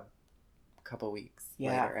a couple weeks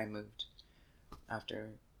later I moved after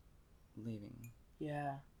leaving.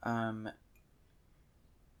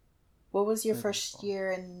 What was your first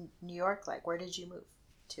year in New York like? Where did you move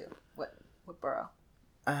to? What borough?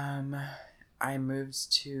 I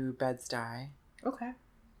moved to Bed-Stuy. Okay.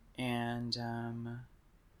 And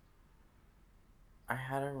I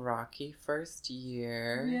had a rocky first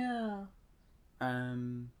year.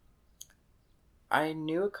 I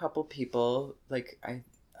knew a couple people. Like I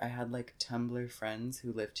had like Tumblr friends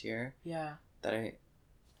who lived here. I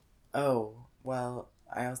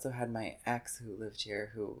also had my ex who lived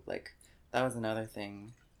here, who like, that was another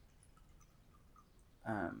thing.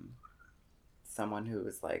 Someone who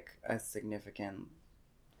was like a significant,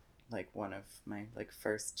 like one of my like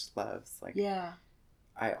first loves. Like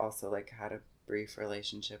I also like had a brief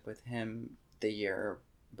relationship with him the year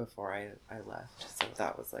before I left. So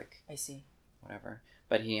that was like, I see. Whatever.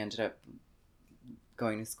 But he ended up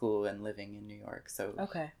going to school and living in New York. So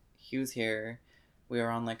he was here. We were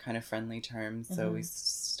on like kind of friendly terms. So we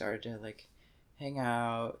started to like hang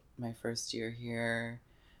out my first year here.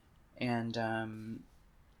 And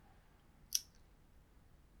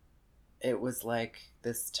it was like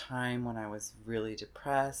this time when I was really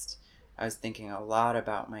depressed. I was thinking a lot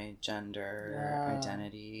about my gender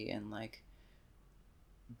identity, and like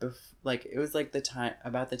it was like the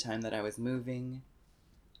time that I was moving,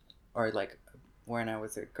 or like when I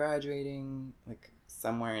was graduating, like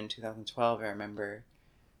somewhere in 2012. I remember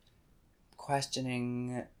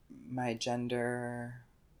questioning my gender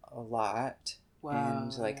a lot,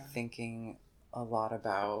 and like thinking a lot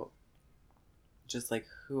about just like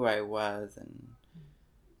who I was, and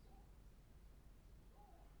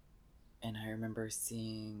I remember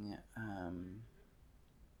seeing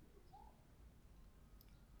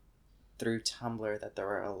through Tumblr that there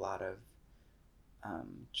were a lot of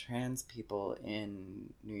trans people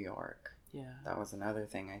in New York. That was another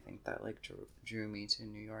thing I think that like drew me to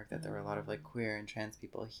New York, that there were a lot of like queer and trans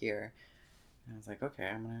people here. And I was like, okay,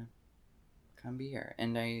 I'm gonna come be here.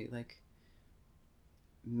 And I like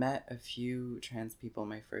met a few trans people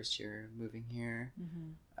my first year moving here.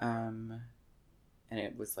 And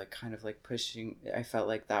it was like kind of like I felt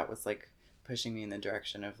like that was like pushing me in the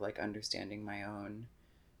direction of like understanding my own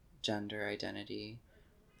gender identity.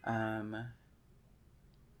 But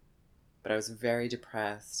I was very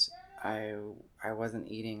depressed. I wasn't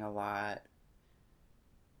eating a lot.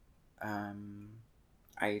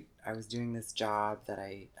 I was doing this job that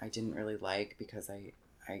I didn't really like, because I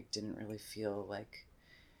didn't really feel like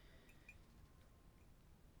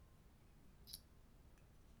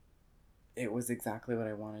it was exactly what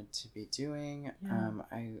I wanted to be doing.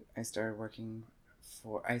 I started working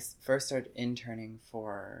I first started interning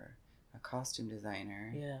for a costume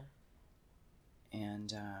designer.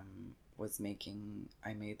 And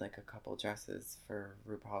I made like a couple dresses for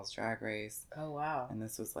RuPaul's Drag Race. Oh wow. And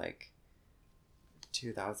this was like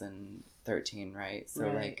 2013, right? So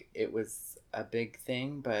like it was a big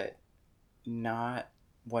thing, but not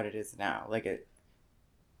what it is now. Like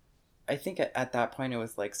I think at that point it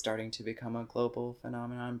was like starting to become a global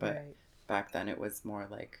phenomenon, but back then it was more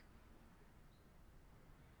like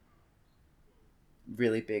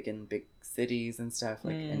really big in big cities and stuff.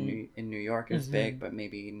 Like in New York it was big, but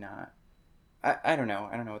maybe not. I don't know.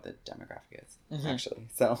 I don't know what the demographic is actually.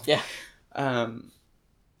 So I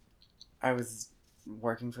was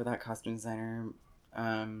working for that costume designer,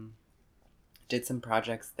 did some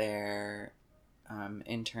projects there,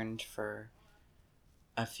 interned for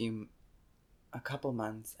a couple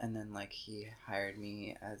months, and then like he hired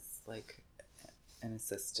me as like an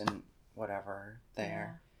assistant whatever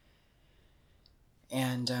there.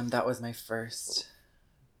 And that was my first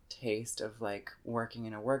taste of like working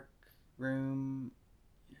in a workroom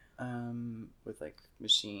with like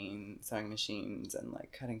sewing machines and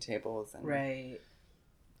like cutting tables and right.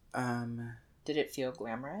 Did it feel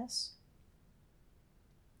glamorous?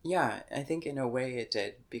 Yeah, I think in a way it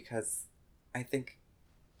did, because I think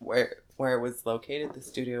where it was located, the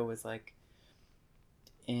studio was like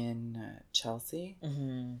in Chelsea.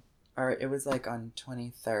 Mm-hmm. Or it was like on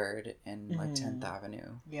 23rd and like 10th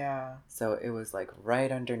Avenue. Yeah. So it was like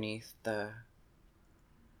right underneath the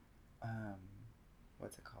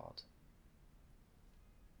what's it called?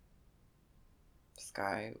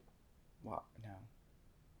 Sky what no.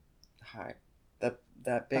 High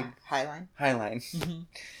that big High Line. High Line. Mm-hmm.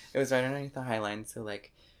 It was right underneath the High Line, so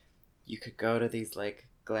like you could go to these like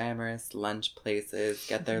glamorous lunch places,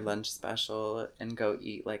 get their lunch special, and go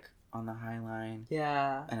eat like on the High Line.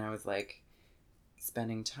 Yeah. And I was like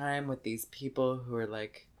spending time with these people who were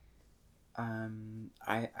like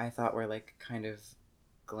I thought were like kind of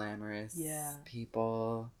glamorous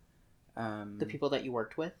people. The people that you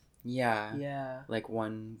worked with? Yeah. Yeah. Like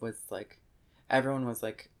one was like everyone was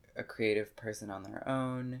like a creative person on their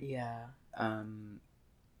own. Yeah.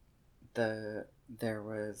 There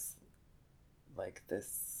was like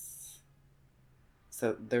this,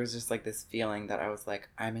 so there was just like this feeling that I was like,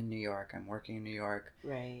 I'm in New York, I'm working in New York.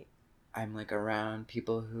 Right. I'm like around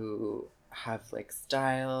people who have like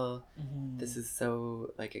style. Mm-hmm. This is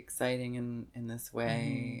so like exciting in this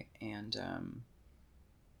way. Mm-hmm. And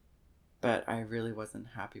but I really wasn't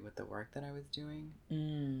happy with the work that I was doing.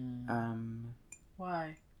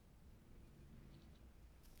 Why?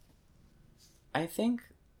 I think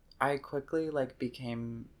I quickly like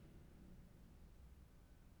became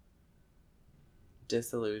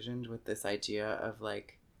disillusioned with this idea of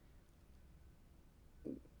like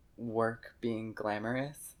work being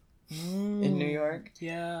glamorous in New York.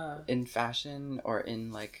 Yeah. In fashion or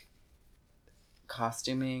in like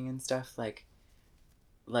costuming and stuff, like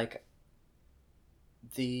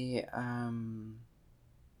the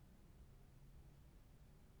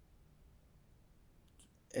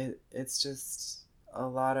it's just a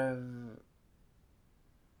lot of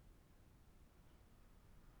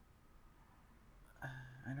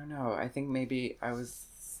I don't know. I think maybe I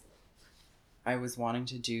was wanting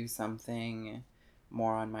to do something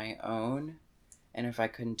more on my own, and if I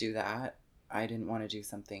couldn't do that, I didn't want to do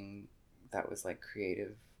something that was like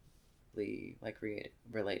creatively like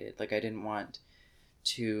related. Like I didn't want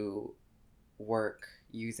to work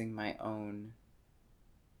using my own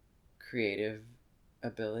creative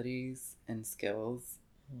abilities and skills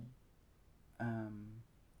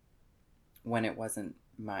when it wasn't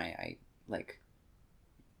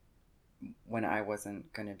when I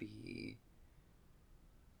wasn't gonna be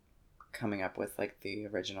coming up with like the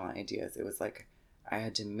original ideas. It was like I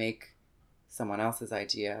had to make someone else's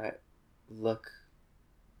idea look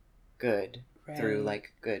good through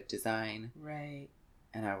like good design. Right.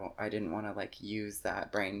 And I didn't want to like use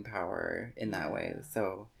that brain power in that way.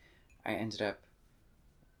 So I ended up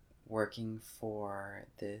working for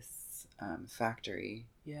this factory.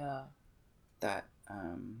 Yeah. That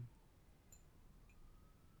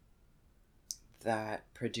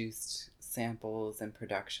produced samples and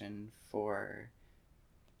production for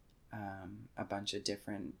a bunch of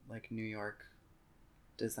different like New York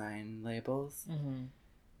design labels. Mm-hmm.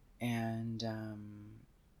 And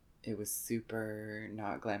it was super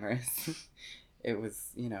not glamorous. It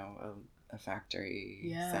was, you know, a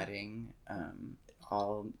factory setting.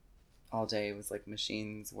 All day was like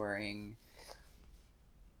machines whirring.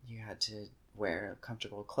 You had to wear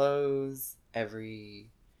comfortable clothes.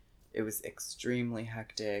 It was extremely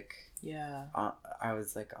hectic. Yeah. I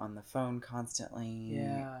was like on the phone constantly.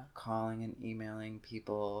 Yeah. Calling and emailing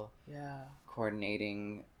people. Yeah.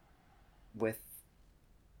 Coordinating with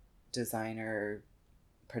designer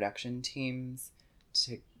production teams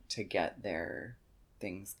to get their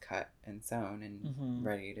things cut and sewn and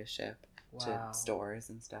ready to ship to stores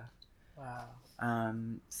and stuff. Wow.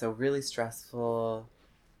 So really stressful,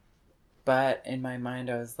 but in my mind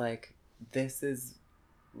I was like, this is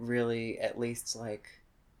really at least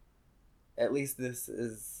this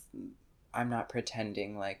is, I'm not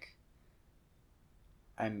pretending like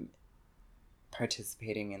I'm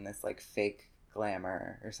participating in this like fake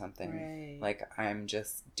glamour or something. Right. Like I'm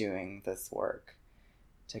just doing this work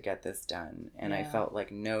to get this done, and I felt like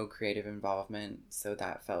no creative involvement, so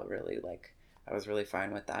that felt really like I was really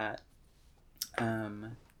fine with that.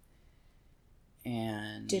 And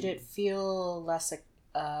did it feel less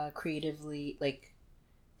creatively, like,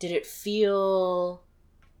 did it feel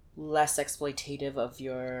less exploitative of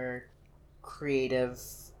your creative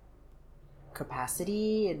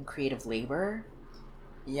capacity and creative labor?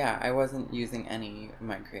 Yeah, I wasn't using any of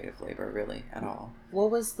my creative labor really at all.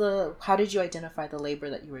 How did you identify the labor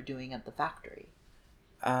that you were doing at the factory?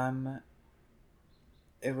 Um,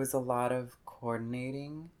 it was a lot of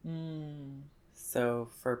coordinating. So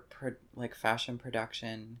for like fashion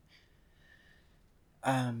production,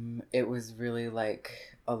 it was really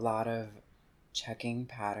like a lot of checking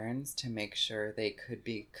patterns to make sure they could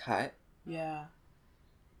be cut. Yeah.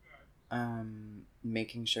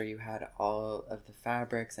 Making sure you had all of the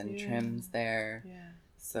fabrics and trims there,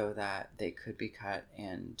 so that they could be cut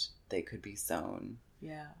and they could be sewn,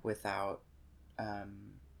 without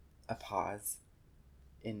a pause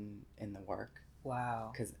in the work.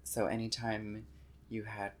 Wow. Because so anytime you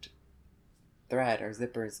had thread or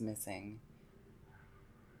zippers missing,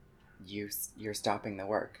 you're stopping the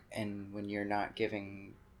work, and when you're not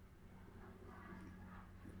giving,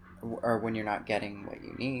 or when you're not getting what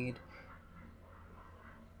you need,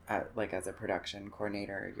 like as a production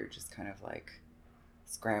coordinator, you're just kind of like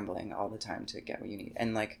scrambling all the time to get what you need.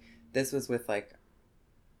 And like this was with like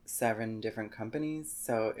 7 different companies,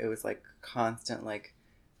 so it was like constant like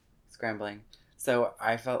scrambling. So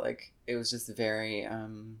I felt like it was just very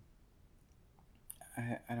I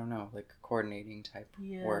don't know, like coordinating type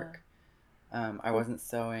work. I wasn't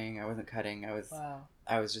sewing, I wasn't cutting, I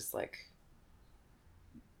was just like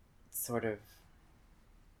sort of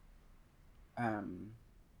um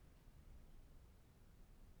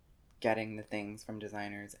getting the things from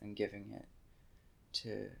designers and giving it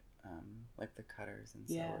to like the cutters and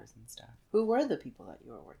sewers and stuff. Who were the people that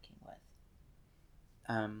you were working with?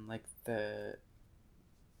 Like the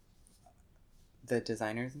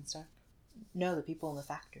designers and stuff. No, the people in the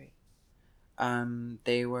factory.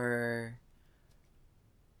 They were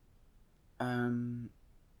um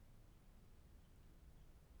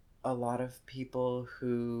a lot of people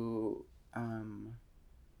who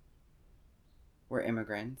were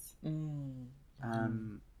immigrants.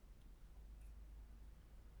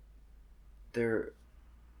 There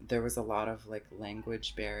was a lot of like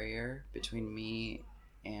language barrier between me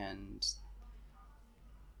and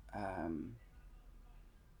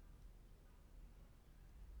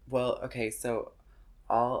well, okay, so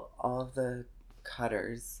all of the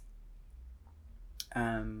cutters,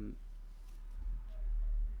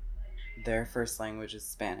 their first language is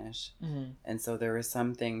Spanish, and so there were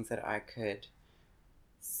some things that I could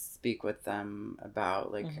speak with them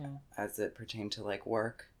about, like as it pertained to like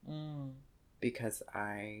work, because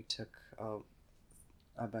I took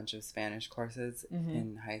a bunch of Spanish courses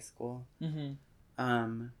in high school,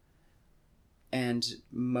 and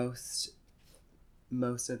most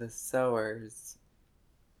of the sewers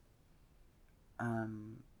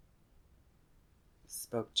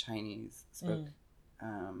spoke Chinese,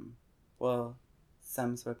 well,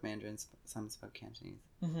 some spoke Mandarin, some spoke Cantonese.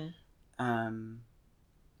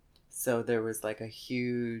 So there was like a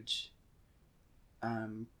huge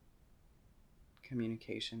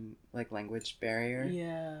communication, like language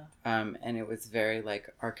barrier. And it was very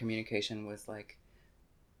like our communication was like,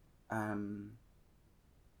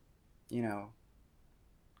 you know,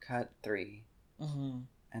 cut 3, and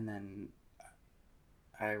then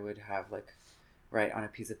I would have like write on a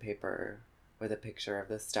piece of paper with a picture of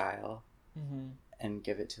the style, and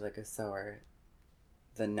give it to like a sewer,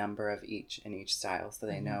 the number of each in each style, so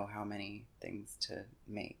they know how many things to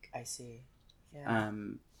make. I see. Yeah.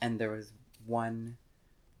 And there was one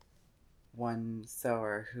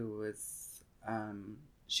sewer who was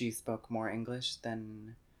she spoke more English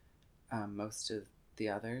than most of the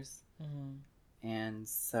others, and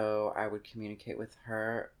so I would communicate with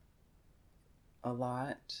her a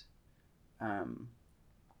lot.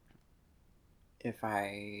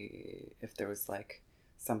 If there was like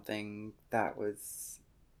something that was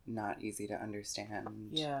not easy to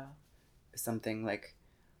understand, something like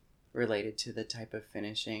related to the type of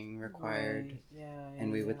finishing required,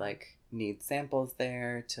 and we would like need samples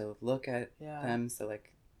there to look at them, so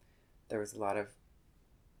like there was a lot of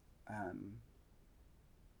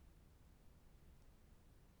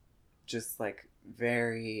just like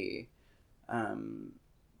very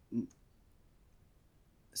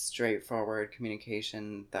straightforward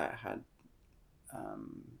communication that had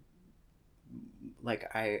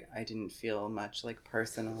like I didn't feel much like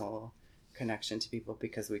personal connection to people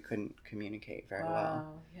because we couldn't communicate very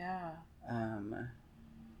well.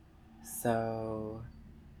 So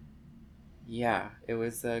yeah, it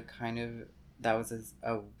was a kind of, that was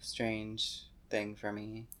a strange thing for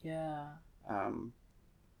me.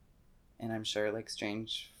 and I'm sure like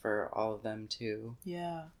strange for all of them too.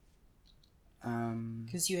 Yeah.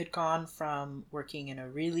 Because you had gone from working in a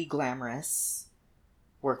really glamorous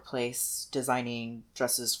workplace designing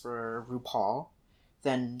dresses for RuPaul,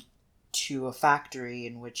 then to a factory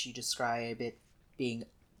in which you describe it being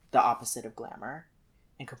the opposite of glamour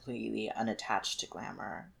and completely unattached to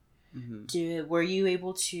glamour. Mm-hmm. Were you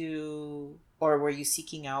able to, or were you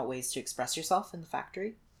seeking out ways to express yourself in the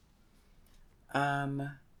factory?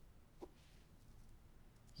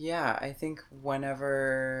 Yeah, I think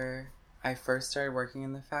whenever I first started working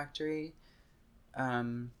in the factory,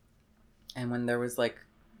 and when there was like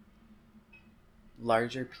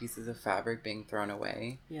larger pieces of fabric being thrown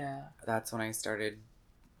away, Yeah. that's when I started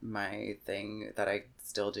my thing that I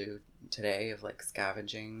still do today of like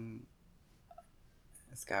scavenging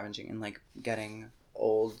and like getting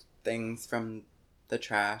old things from the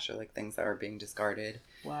trash or like things that were being discarded.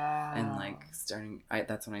 Wow. And like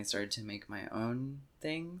that's when I started to make my own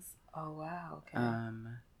things. Oh wow. Okay.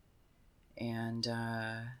 And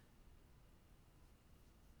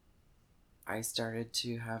I started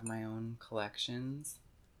to have my own collections.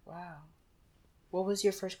 Wow. What was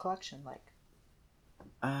your first collection like?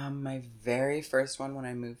 My very first one when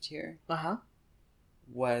I moved here Uh-huh.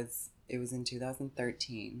 it was in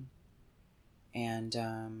 2013, and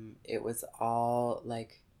it was all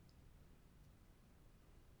like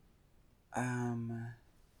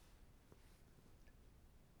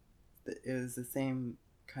it was the same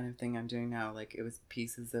kind of thing I'm doing now. Like it was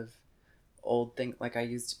pieces of old things. Like I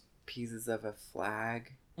used pieces of a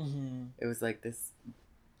flag. Mm-hmm. It was like this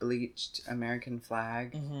bleached American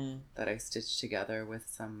flag Mm-hmm. that I stitched together with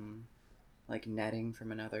some like netting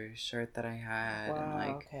from another shirt that I had, and Wow.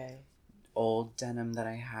 like Okay. old denim that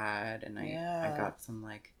I had, and I Yeah. got some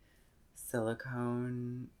like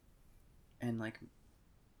silicone and like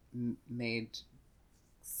made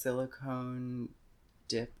silicone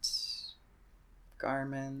dipped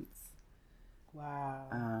garments. Wow.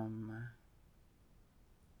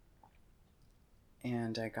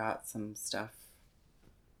 And I got some stuff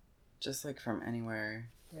just like from anywhere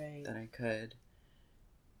Right. that I could.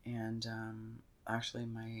 And actually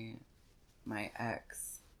my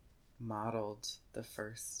ex modeled the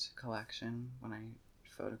first collection when I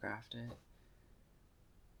photographed it.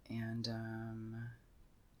 And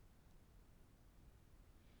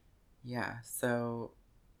yeah, so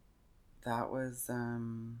that was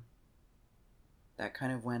that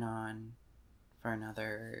kind of went on for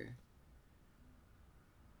another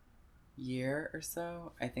year or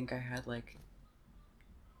so. I think I had like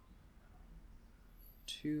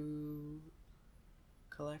 2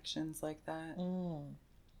 collections like that. Mm.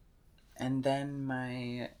 And then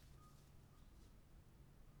I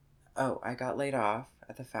got laid off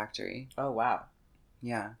at the factory. Oh wow.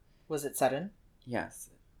 Yeah. Was it sudden? Yes.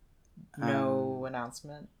 No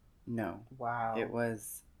announcement? No. Wow. It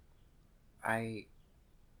was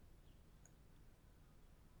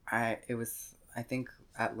it was I think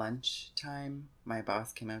at lunchtime my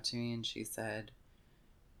boss came out to me and she said,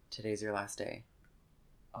 "Today's your last day."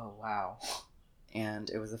 Oh wow. And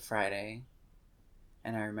it was a Friday,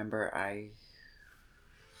 and I remember I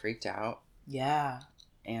freaked out. Yeah.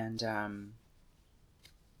 And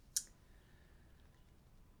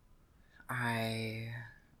I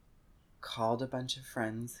called a bunch of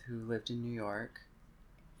friends who lived in New York,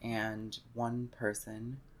 and one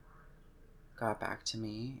person got back to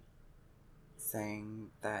me saying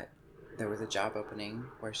that there was a job opening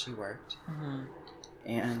where she worked. Mm-hmm.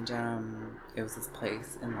 And it was this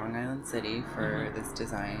place in Long Island City for Mm-hmm. this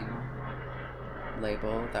design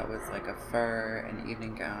label that was like a fur and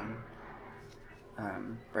evening gown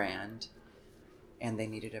brand, and they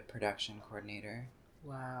needed a production coordinator.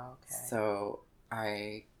 Wow. Okay. So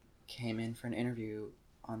I came in for an interview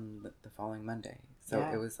on the following Monday. So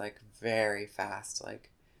it was like very fast, like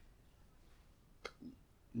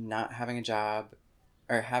not having a job,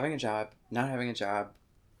 or having a job, not having a job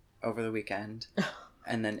over the weekend,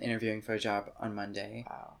 and then interviewing for a job on Monday.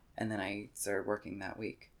 Wow. And then I started working that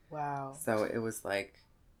week. Wow. So it was like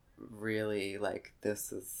really like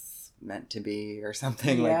this is meant to be or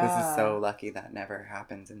something. Yeah. Like this is so lucky that never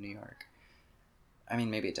happens in New York. I mean,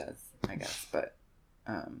 maybe it does, I guess, but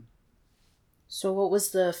So what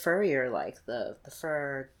was the furrier like, the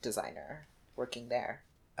fur designer working there?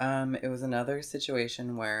 it was another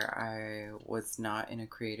situation where I was not in a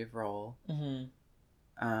creative role.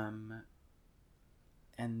 Mm-hmm.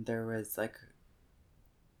 And there was like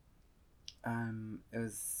it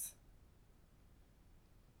was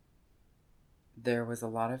there was a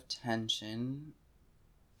lot of tension.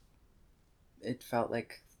 It felt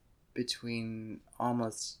like between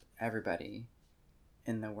almost everybody.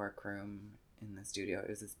 in the workroom in the studio. It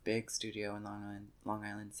was this big studio in Long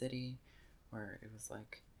Island City, where it was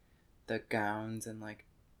like the gowns and like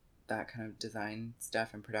that kind of design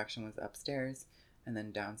stuff and production was upstairs, and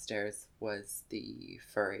then downstairs was the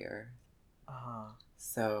furrier.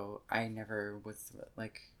 So I never was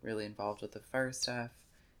like really involved with the fur stuff.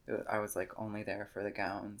 I was like only there for the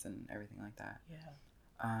gowns and everything like that.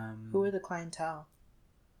 Yeah. Who were the clientele?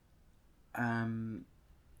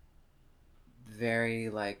 Very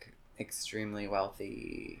like extremely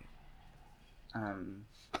wealthy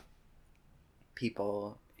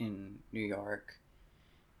people in New York.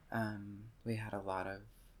 We had a lot of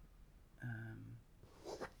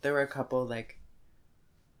there were a couple like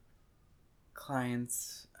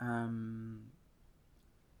clients from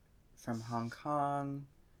Hong Kong,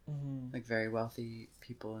 like very wealthy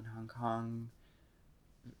people in Hong Kong,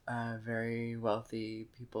 very wealthy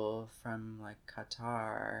people from like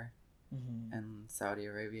Qatar and Saudi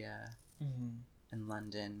Arabia and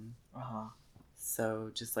London.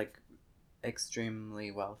 So just like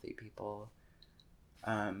extremely wealthy people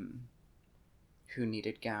who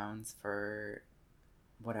needed gowns for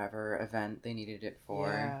whatever event they needed it for.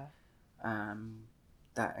 Yeah.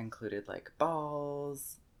 That included like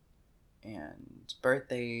balls and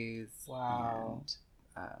birthdays. Wow.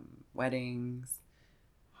 And weddings.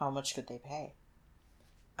 How much could they pay?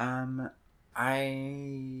 I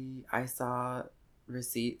saw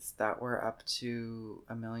receipts that were up to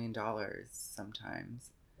 $1 million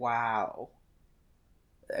sometimes. Wow.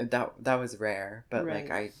 That was rare, but right.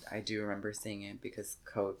 like I do remember seeing it because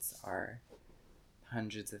coats are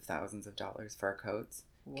hundreds of thousands of dollars. Fur coats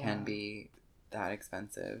can be that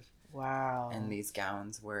expensive. Wow. And these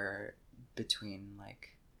gowns were between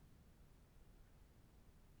like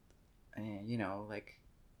like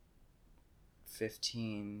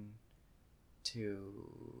 $15,000 to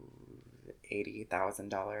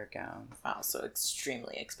 $80,000 gowns. Wow, so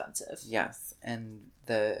extremely expensive. Yes, and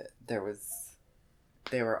they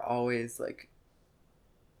were always like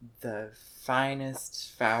the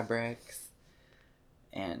finest fabrics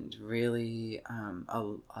and really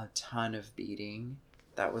a ton of beading.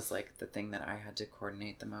 That was like the thing that I had to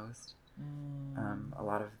coordinate the most.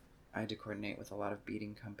 I had to coordinate with a lot of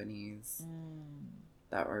beading companies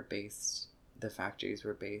that were based. The factories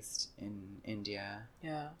were based in India.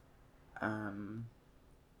 Yeah.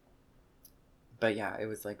 But yeah, it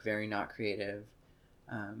was like very not creative,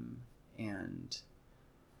 and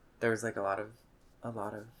there was like a lot of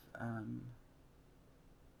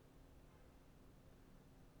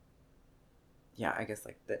yeah, I guess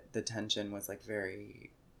like the tension was like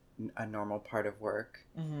very a normal part of work.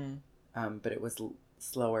 But it was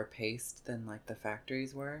slower paced than like the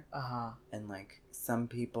factories were. And like some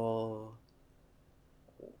people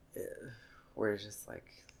were just like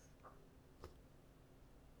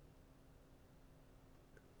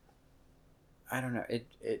I don't know,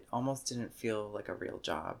 it almost didn't feel like a real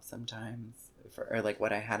job sometimes, or like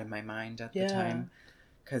what I had in my mind at the time,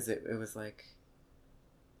 because it was like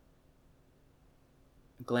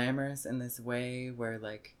glamorous in this way where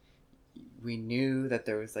like we knew that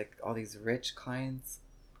there was like all these rich clients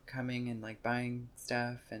coming and like buying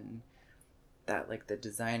stuff, and that like the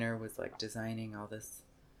designer was like designing all this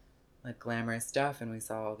like glamorous stuff, and we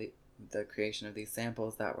saw all the creation of these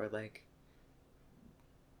samples that were like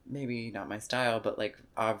maybe not my style, but like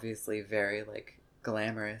obviously very like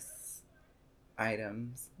glamorous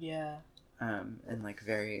items. Yeah. And like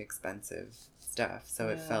very expensive stuff. So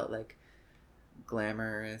it felt like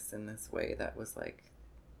glamorous in this way that was like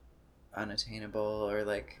unattainable or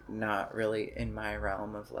like not really in my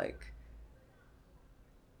realm of like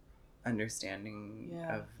understanding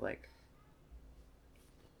of like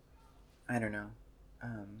I don't know.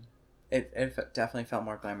 It definitely felt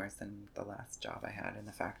more glamorous than the last job I had in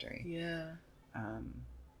the factory. Yeah.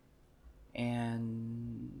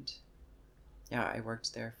 And yeah, I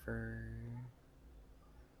worked there for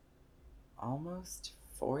almost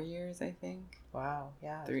 4 years, I think. Wow.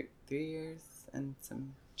 Yeah. 3 years and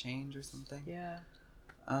some change or something. Yeah.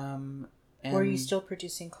 And were you still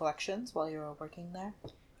producing collections while you were working there?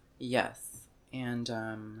 Yes. And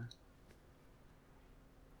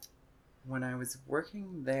when I was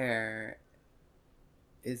working there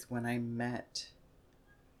is when I met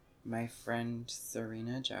my friend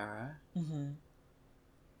Serena Jara,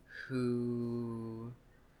 who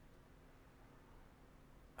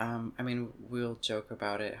I mean, we'll joke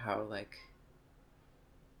about it how like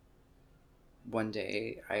one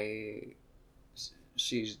day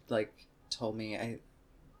she like told me I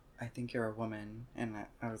think you're a woman, and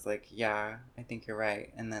I was like, yeah, I think you're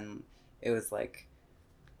right. And then it was like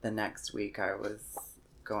the next week I was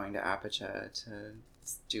going to Apache to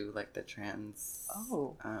do like the trans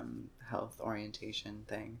health orientation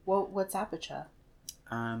thing. What's APACHA?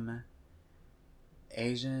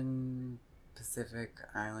 Asian Pacific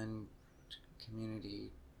Island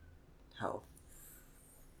Community Health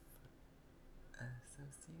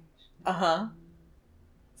Association.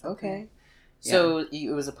 Okay. So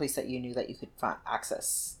it was a place that you knew that you could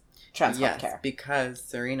access trans health care. Because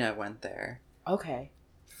Serena went there. Okay.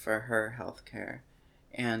 For her health care.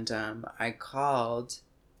 And I called.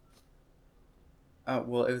 Oh,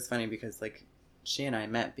 well, it was funny because, like, she and I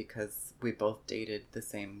met because we both dated the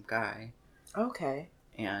same guy. Okay.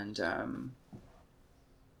 And,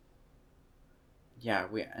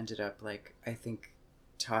 we ended up, like, I think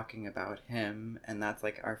talking about him, and that's,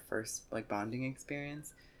 like, our first, like, bonding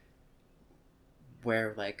experience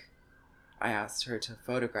where, like, I asked her to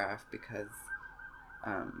photograph because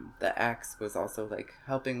the ex was also, like,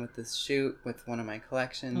 helping with this shoot with one of my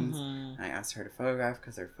collections. And I asked her to photograph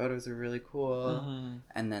because her photos are really cool.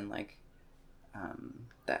 And then, like,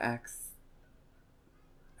 the ex,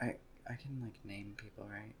 I can, like, name people,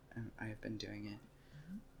 right? I've been doing it.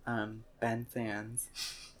 Ben Sands.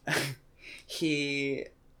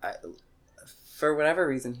 For whatever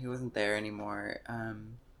reason, he wasn't there anymore.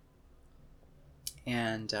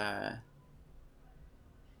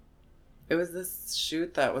 It was this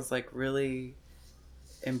shoot that was, like, really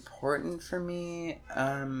important for me.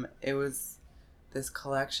 It was this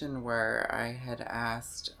collection where I had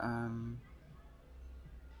asked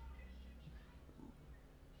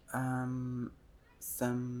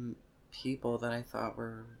some people that I thought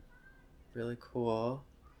were really cool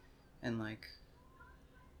and, like,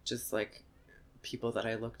 just, like, people that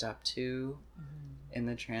I looked up to in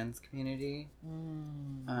the trans community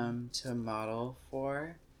to model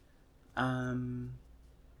for.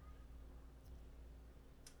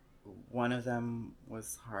 One of them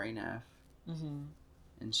was Hari Neff,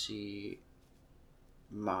 and she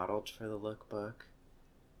modeled for the lookbook,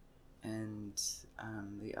 and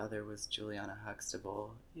the other was Juliana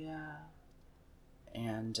Huxtable. Yeah.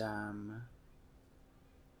 And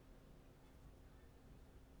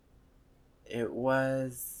it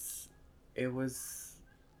was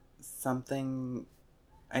something,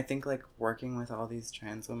 I think, like, working with all these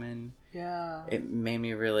trans women, it made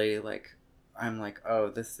me really, like, I'm like, oh,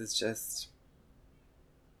 this is just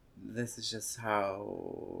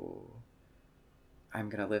how I'm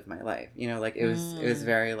gonna live my life, you know, like, it was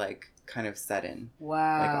very, like, kind of set in.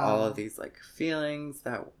 Wow. Like, all of these, like, feelings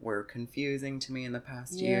that were confusing to me in the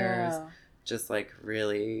past years, just, like,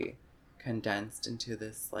 really condensed into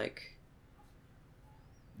this, like,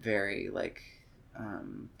 very, like,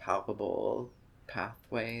 palpable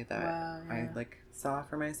pathway that I, like, saw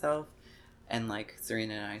for myself. And, like,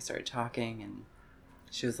 Serena and I started talking, and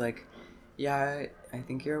she was like, yeah, I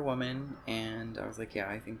think you're a woman. And I was like, yeah,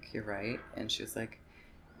 I think you're right. And she was like,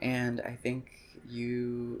 and I think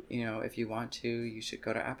you know, if you want to, you should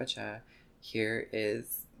go to APACHA. Here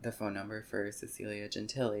is the phone number for Cecilia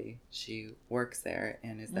Gentili. She works there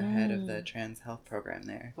and is the head of the trans health program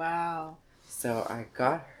there. Wow. So I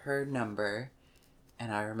got her number,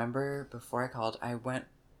 and I remember before I called,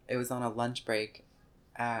 it was on a lunch break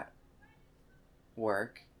at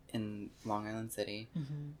work in Long Island City.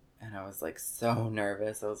 And I was, like, so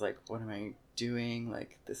nervous. I was like, what am I doing?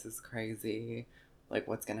 Like, this is crazy. Like,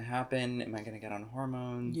 what's going to happen? Am I going to get on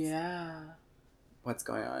hormones? Yeah. What's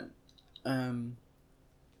going on?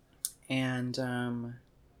 And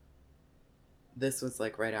this was,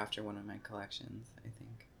 like, right after one of my collections, I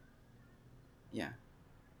think. Yeah.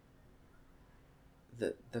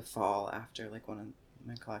 The fall after, like, one of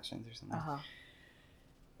my collections or something.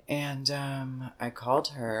 And I called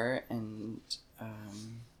her, and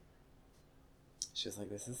she was like,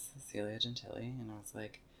 this is Cecilia Gentili. And I was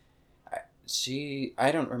like,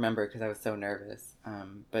 I don't remember because I was so nervous,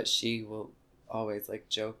 but she will always, like,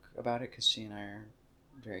 joke about it because she and I are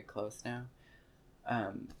very close now,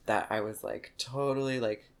 that I was, like, totally,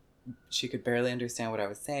 like, she could barely understand what I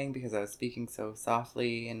was saying because I was speaking so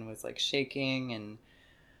softly and was, like, shaking,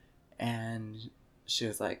 and she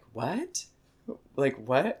was like, what? Like,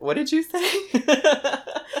 what did you say?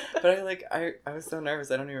 But I was so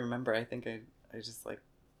nervous, I don't even remember. I think I just, like,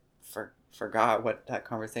 forgot what that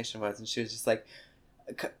conversation was, and she was just like,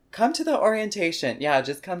 come to the orientation. Yeah,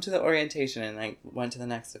 just come to the orientation. And I went to the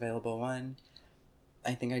next available one.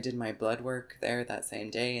 I think I did my blood work there that same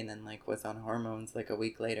day, and then, like, was on hormones, like, a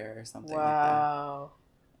week later or something like that. Wow.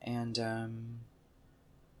 And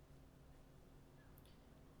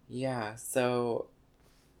yeah, so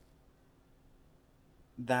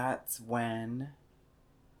that's when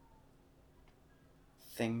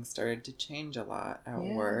things started to change a lot at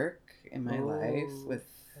work in my life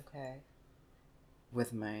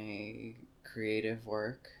with my creative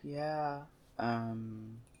work. Yeah.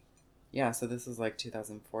 Yeah, so this was like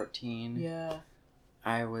 2014. Yeah.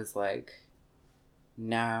 I was like,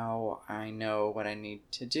 now I know what I need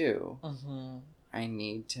to do. Mm-hmm. I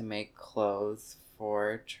need to make clothes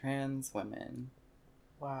for trans women.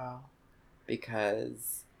 Wow.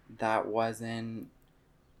 Because that wasn't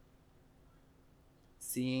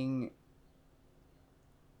seeing.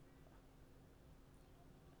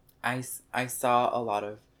 I saw a lot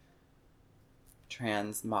of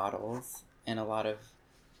trans models and a lot of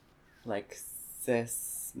like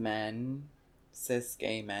cis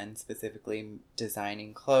gay men specifically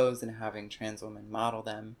designing clothes and having trans women model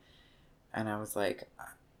them. And I was like,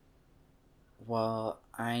 well,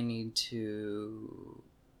 I need to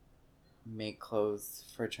make clothes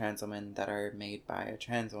for trans women that are made by a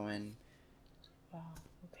trans woman. Wow,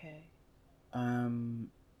 okay. And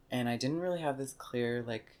I didn't really have this clear,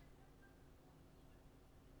 like,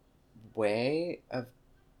 way of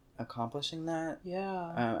accomplishing that.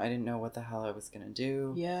 Yeah. I didn't know what the hell I was gonna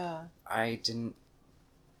do. Yeah. I didn't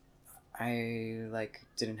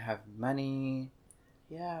have money.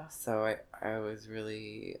 Yeah. So I was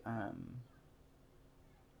really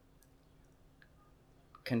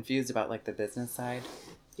confused about like the business side.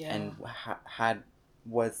 Yeah. And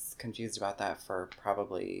was confused about that for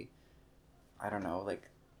probably, I don't know, like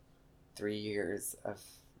 3 years of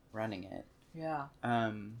running it. Yeah.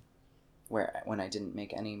 When I didn't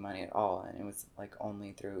make any money at all, and it was like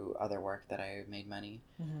only through other work that I made money.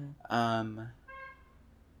 Mm-hmm.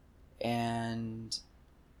 And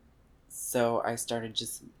so I started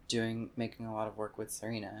just making a lot of work with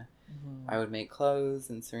Serena. Mm-hmm. I would make clothes,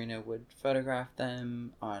 and Serena would photograph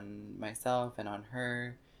them on myself and on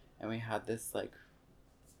her, and we had this like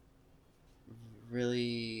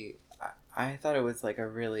really. I thought it was like a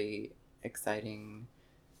really exciting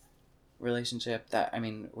relationship that, I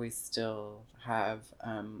mean, we still have.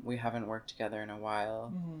 We haven't worked together in a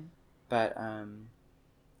while, Mm-hmm. but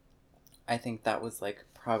I think that was like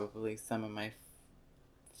probably some of my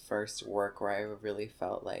first work where I really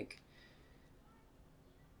felt like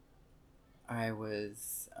I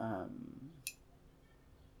was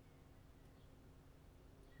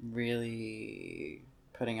really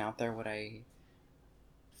putting out there what I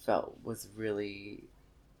felt was really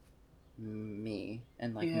me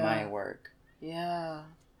and like my work. Yeah.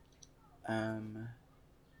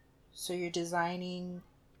 So you're designing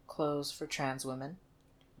clothes for trans women.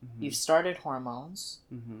 Mm-hmm. You've started Hormones.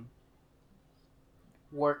 Mm-hmm.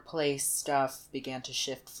 Workplace stuff began to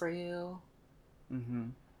shift for you. Mm-hmm.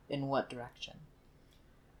 In what direction?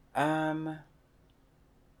 I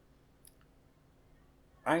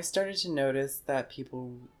started to notice that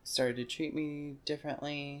people started to treat me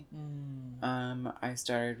differently. I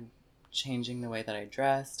started changing the way that I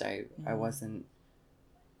dressed. I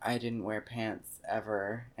didn't wear pants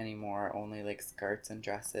ever anymore, only like skirts and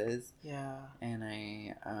dresses. Yeah. And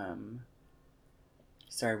I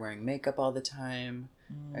started wearing makeup all the time.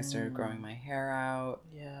 I started growing my hair out.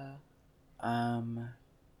 Yeah.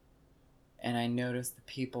 And I noticed the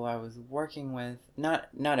people I was working with, not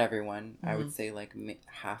everyone, I would say like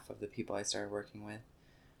half of the people I started working with,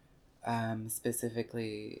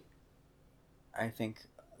 specifically, I think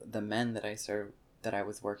the men that I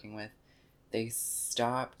was working with, they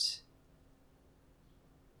stopped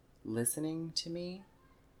listening to me,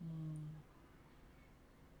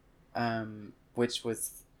 which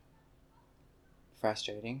was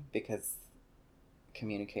frustrating because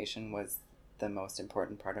communication was the most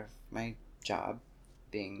important part of my job,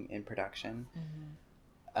 being in production.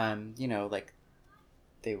 You know, like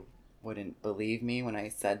they wouldn't believe me when I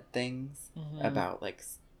said things about like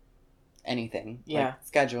anything, like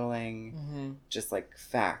scheduling, just like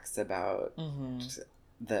facts about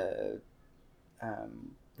the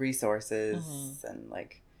resources and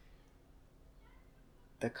like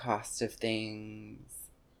the cost of things,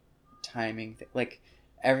 timing, like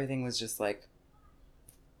everything was just like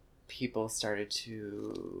people started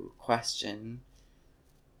to question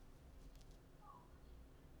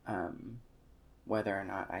whether or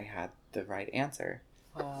not I had the right answer.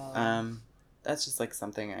 That's just like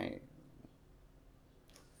something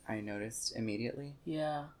I noticed immediately.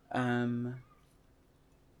 Yeah. And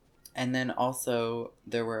then also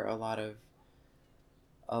there were a lot of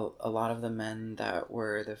the men that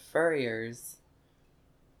were the furriers.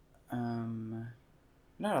 Not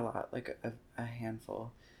a lot, like a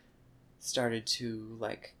handful, started to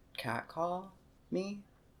like catcall me,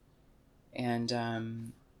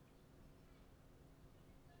 and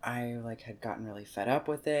I like had gotten really fed up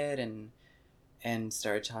with it, and and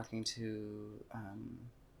started talking to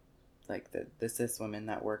like the cis women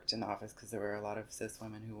that worked in the office, because there were a lot of cis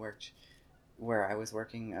women who worked where I was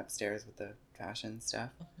working upstairs with the fashion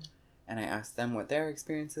stuff. Mm-hmm. And I asked them what their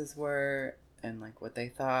experiences were and like what they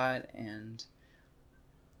thought, and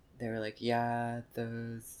they were like, yeah,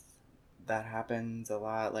 that happens a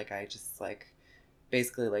lot. Like, I just like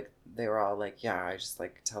basically like they were all like, yeah, I just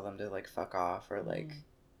like tell them to like fuck off or like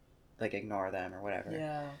ignore them or whatever.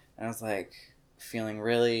 Yeah. And I was like feeling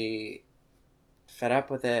really fed up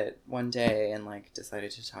with it one day and like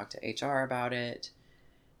decided to talk to HR about it.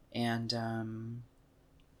 And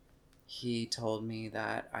he told me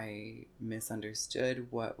that I misunderstood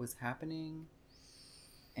what was happening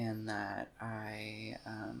and that I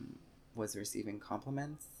was receiving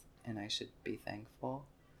compliments and I should be thankful.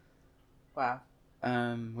 Wow.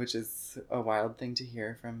 Which is a wild thing to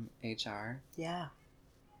hear from HR. Yeah.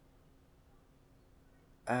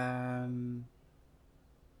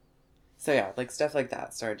 So yeah, like stuff like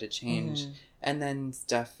that started to change. Mm-hmm. And then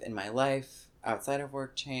stuff in my life outside of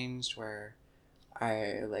work changed, where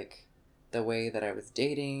I like the way that I was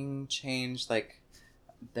dating changed. Like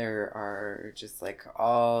there are just like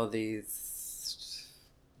all these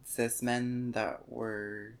cis men that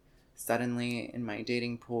were suddenly in my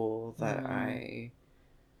dating pool that I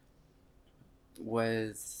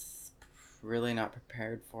was really not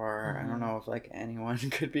prepared for. I don't know if like anyone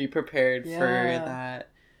could be prepared for that.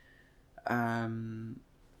 And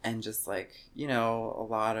just like, you know, a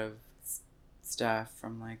lot of stuff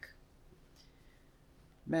from like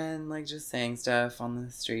men like just saying stuff on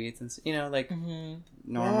the streets and, you know, like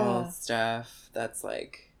normal stuff that's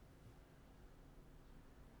like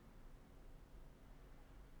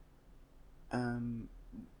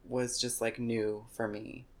was just like new for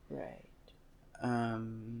me. Right.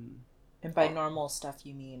 And by normal stuff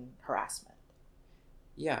you mean harassment.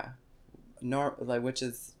 Yeah. Like, which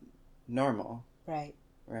is normal. Right.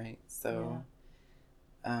 Right. So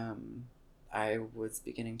I was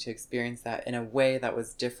beginning to experience that in a way that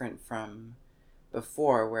was different from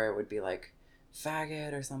before, where it would be like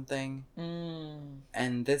faggot or something.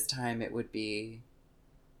 And this time it would be,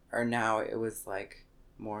 or now it was like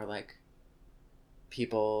more like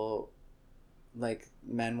people, like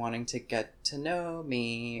men wanting to get to know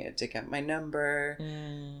me, to get my number,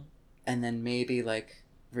 and then maybe like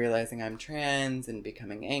realizing I'm trans and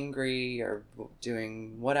becoming angry or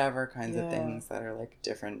doing whatever kinds of things that are like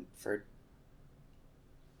different for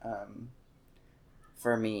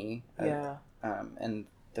me. And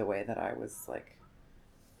the way that I was like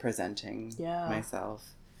presenting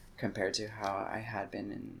myself compared to how I had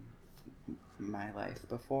been in my life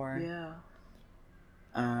before.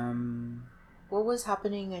 What was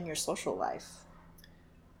happening in your social life?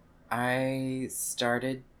 I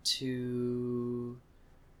started to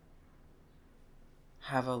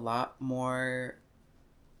have a lot more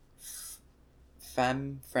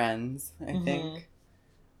femme friends, I think.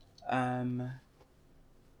 And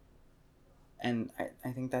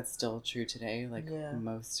I think that's still true today. Like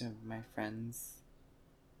most of my friends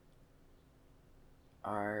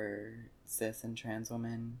are cis and trans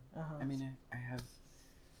women. I mean, I have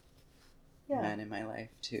men in my life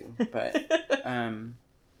too, but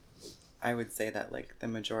I would say that like the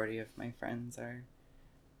majority of my friends are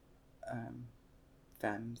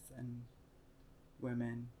femmes and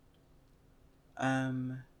women.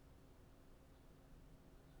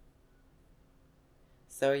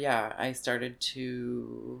 So yeah, I started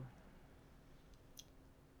to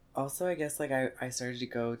also, I guess, like I started to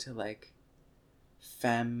go to like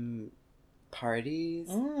femme parties,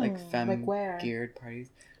 like femme like where? geared parties.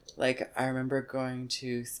 Like I remember going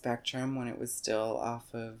to Spectrum when it was still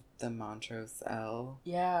off of the Montrose L.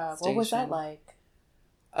 Yeah, station. What was that like?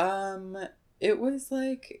 It was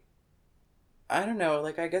like, I don't know,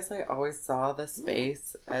 like I guess I always saw the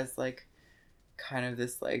space as like kind of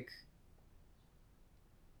this like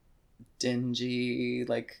dingy,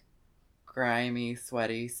 like grimy,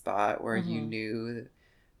 sweaty spot where you knew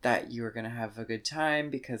that you were gonna have a good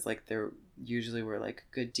time because like there usually were like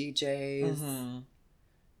good DJs.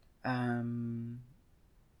 And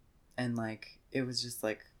like it was just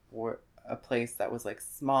like a place that was like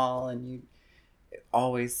small and you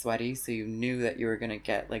always sweaty, so you knew that you were gonna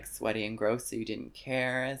get like sweaty and gross, so you didn't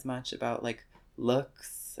care as much about like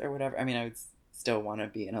looks or whatever. I mean, I would still want to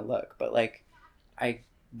be in a look, but like I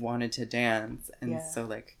wanted to dance, and so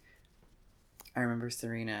like I remember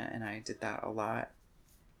Serena and I did that a lot.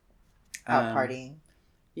 Out partying.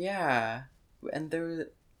 Yeah, and there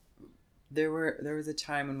was a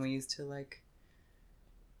time when we used to like,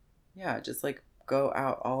 just like go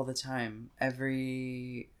out all the time,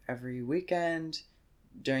 every weekend,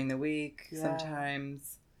 during the week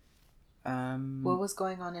sometimes. What was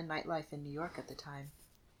going on in nightlife in New York at the time?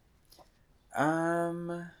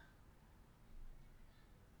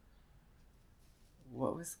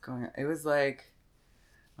 What was going on? It was like,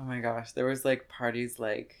 oh my gosh, there was like parties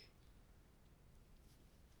like,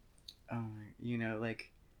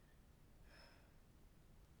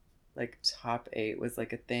 like Top 8 was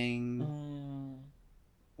like a thing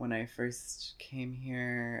when I first came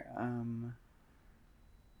here.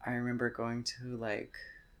 I remember going to like,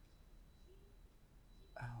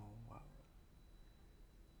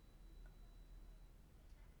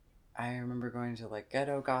 I remember going to like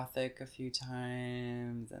Ghetto Gothic a few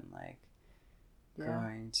times and like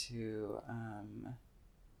going to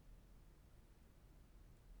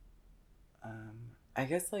I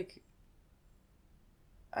guess like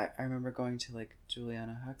I remember going to like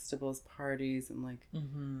Juliana Huxtable's parties and like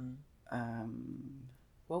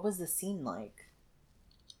what was the scene like?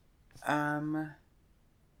 A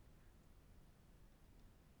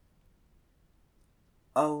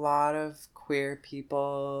lot of queer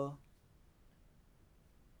people,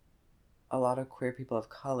 a lot of queer people of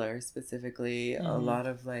color specifically, a lot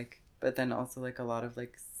of like, but then also like a lot of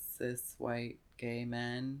like cis white gay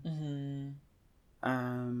men.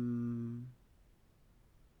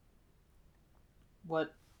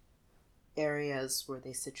 What areas were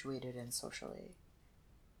they situated in socially?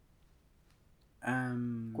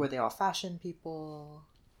 Were they all fashion people?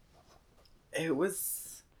 It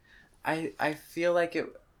was, I feel like it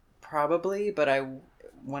probably, but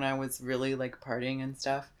when I was really like partying and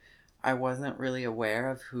stuff, I wasn't really aware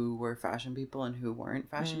of who were fashion people and who weren't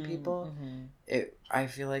fashion people. I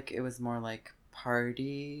feel like it was more like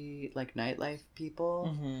party, like nightlife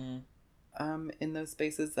people in those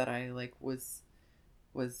spaces that I like was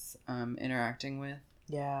interacting with.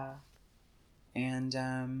 Yeah.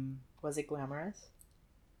 And was it glamorous?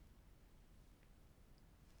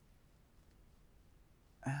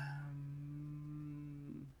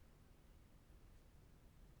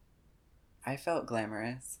 I felt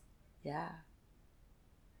glamorous. Yeah.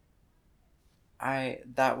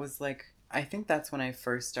 That was like, I think that's when I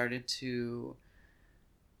first started to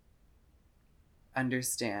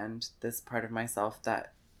understand this part of myself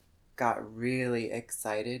that got really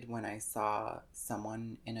excited when I saw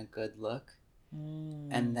someone in a good look.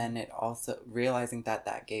 And then it also realizing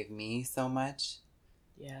that gave me so much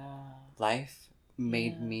life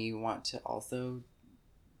made me want to also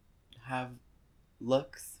have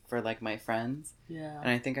looks for like my friends. And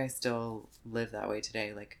I think I still live that way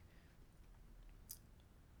today. Like,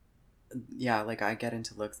 yeah, like I get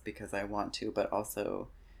into looks because I want to, but also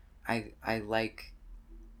I like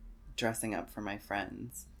dressing up for my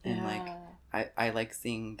friends and like I like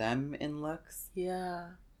seeing them in looks.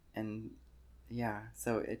 And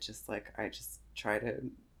so it just like I just try to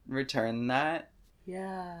return that.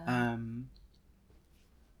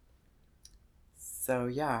 So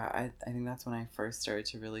I think that's when I first started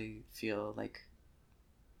to really feel like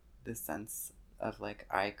this sense of like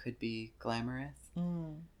I could be glamorous.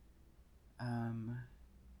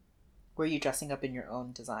 Were you dressing up in your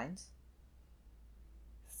own designs?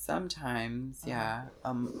 Sometimes, yeah.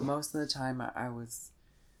 Most of the time I was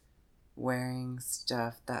wearing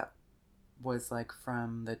stuff that was like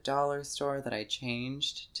from the dollar store that I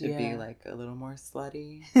changed to be like a little more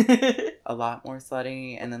slutty. A lot more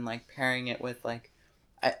slutty, and then like pairing it with like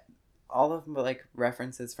all of the like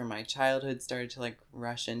references from my childhood started to like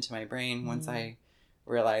rush into my brain once I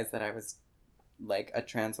realized that I was like a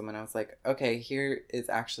trans woman. I was like, okay, here is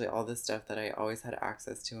actually all this stuff that I always had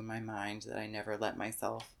access to in my mind that I never let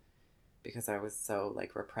myself because I was so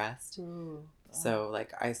like repressed. So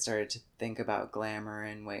like I started to think about glamour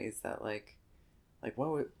in ways that like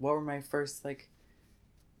what were my first like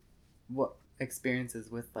what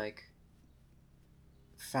experiences with like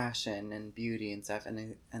fashion and beauty and stuff,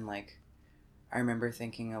 and like I remember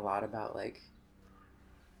thinking a lot about like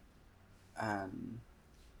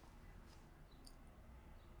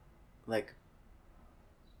like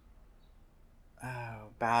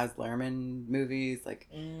Baz Luhrmann movies like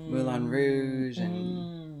Moulin Rouge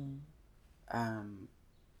and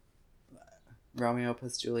Romeo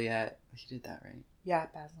plus Juliet. He did that, right? Yeah,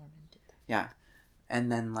 Baz Luhrmann did that. Yeah.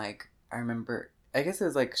 And then like I remember, I guess it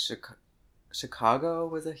was like Chicago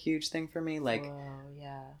was a huge thing for me, like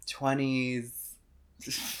 20s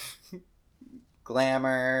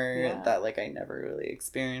glamour that like I never really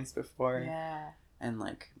experienced before. And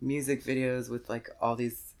like music videos with like all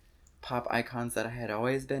these pop icons that I had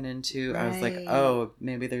always been into. I was like, oh,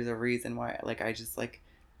 maybe there's a reason why like I just like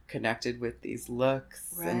connected with these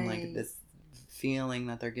looks and like this feeling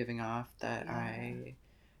that they're giving off that I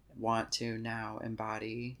want to now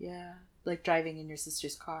embody. Yeah. Like driving in your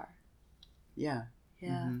sister's car. Yeah. Yeah.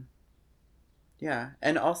 Mm-hmm. Yeah.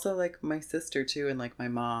 And also like my sister too, and like my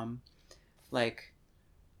mom, like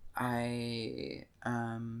I,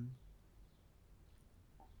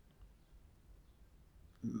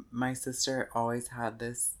 my sister always had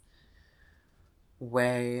this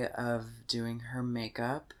way of doing her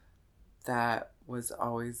makeup that was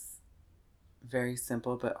always very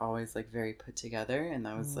simple but always like very put together, and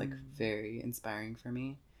that was like very inspiring for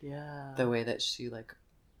me. Yeah. The way that she like,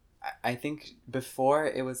 I think before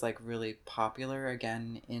it was like really popular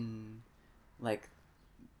again in like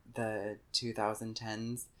the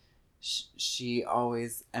 2010s, she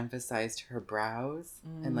always emphasized her brows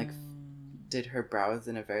and like did her brows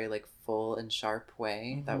in a very like full and sharp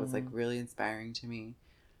way that was like really inspiring to me.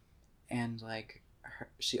 And like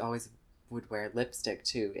she always would wear lipstick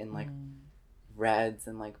too in like reds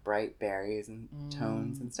and like bright berries and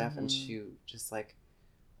tones and stuff, and she just like,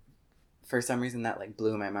 for some reason that like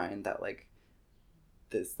blew my mind, that like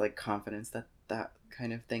this like confidence that that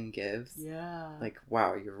kind of thing gives. Yeah. Like,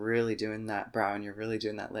 wow, you're really doing that brow and you're really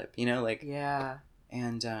doing that lip, you know, like. Yeah.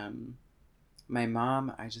 And my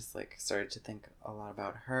mom, I just like started to think a lot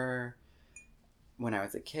about her when I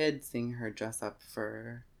was a kid, seeing her dress up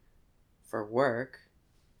for work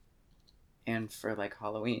and for like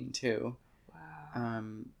Halloween too.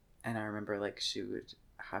 Wow. And I remember like she would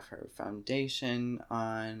have her foundation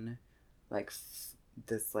on, like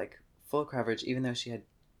this like full coverage, even though she had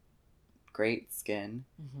great skin.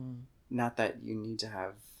 Not that you need to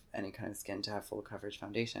have any kind of skin to have full coverage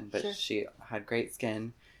foundation, but sure. She had great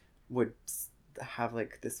skin, would have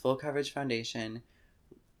like this full coverage foundation,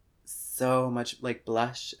 so much like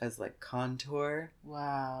blush as like contour.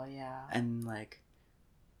 Wow, yeah. And like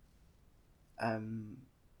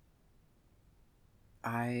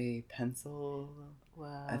eye pencil,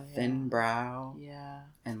 wow, a thin brow, yeah,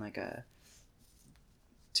 and like a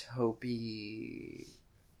taupey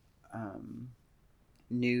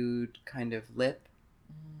nude kind of lip.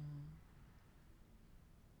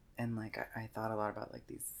 And like I thought a lot about like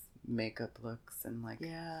these makeup looks, and like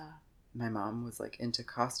my mom was like into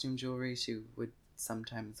costume jewelry. She would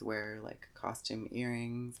sometimes wear like costume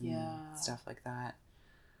earrings and stuff like that.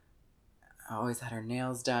 I always had her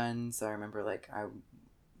nails done, so I remember like I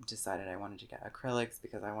decided I wanted to get acrylics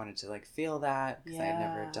because I wanted to like feel that, because I had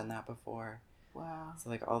never done that before. Wow. So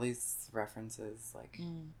like all these references like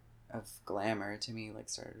of glamour to me like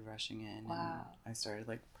started rushing in. Wow. And I started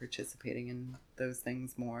like participating in those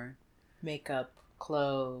things more. Makeup,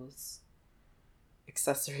 clothes,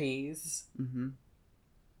 accessories,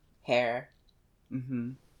 hair.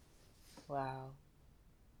 Wow.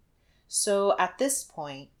 So at this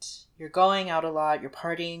point, you're going out a lot, you're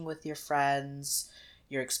partying with your friends,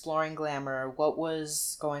 you're exploring glamour. What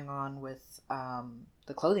was going on with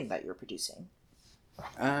the clothing that you're producing?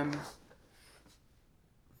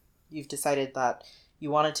 You've decided that you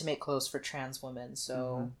wanted to make clothes for trans women.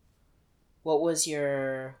 So what was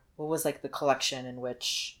like the collection in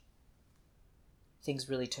which things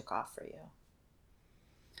really took off for you?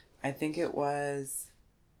 I think it was,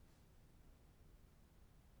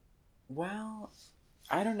 well,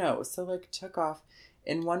 I don't know. So like took off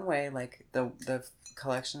in one way, like the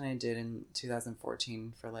collection I did in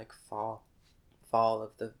 2014 for like fall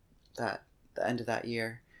of the end of that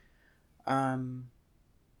year.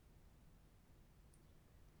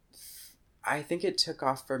 I think it took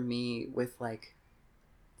off for me with like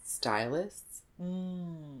stylists.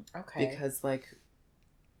 Okay. Because like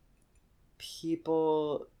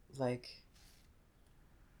people like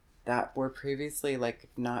that were previously like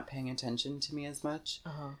not paying attention to me as much,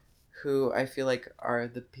 who I feel like are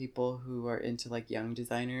the people who are into like young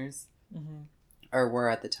designers, or were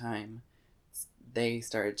at the time, they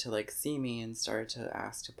started to like see me and started to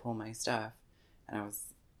ask to pull my stuff, and I was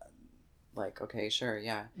like, okay, sure,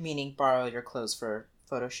 yeah. Meaning borrow your clothes for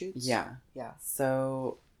photo shoots? Yeah. Yeah.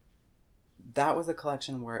 So that was a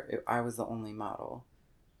collection where I was the only model.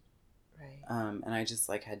 Right. And I just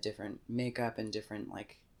like had different makeup and different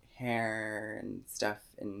like hair and stuff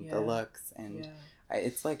in the looks, and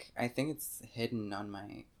it's like, I think it's hidden on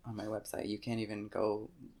my website. You can't even go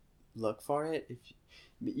look for it. If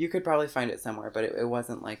you could probably find it somewhere, but it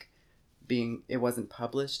wasn't like it wasn't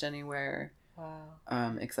published anywhere.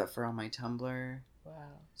 Wow. Except for on my Tumblr. Wow.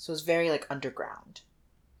 So it's very like underground.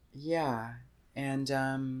 Yeah.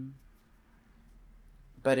 And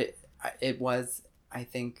but it was, I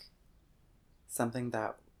think, something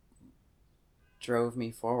that drove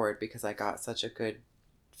me forward, because I got such a good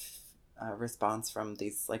response from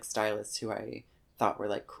these like stylists who I thought were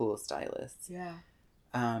like cool stylists. Yeah.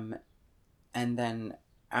 And then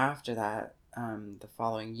after that, the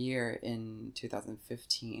following year in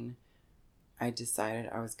 2015, I decided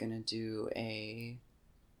I was going to do a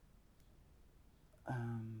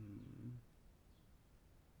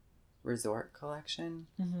resort collection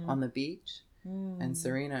on the beach. And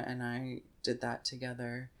Serena and I did that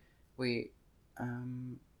together. We,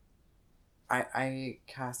 I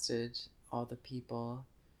casted all the people.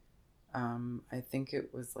 I think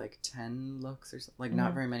it was like 10 looks or something, like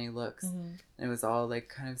not very many looks. And it was all like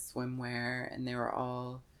kind of swimwear, and they were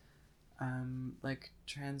all like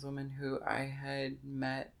trans women who I had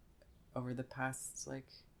met over the past like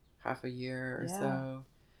half a year or so.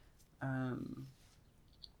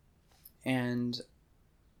 And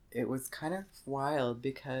it was kind of wild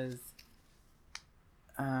because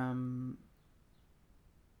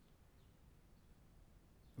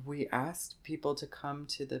we asked people to come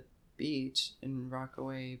to the beach in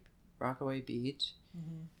Rockaway Beach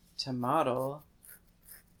to model.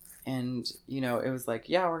 And, you know, it was like,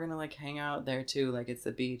 yeah, we're going to like hang out there too. Like it's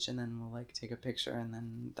the beach, and then we'll like take a picture, and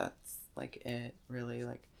then that's like it really,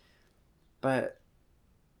 like, but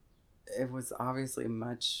it was obviously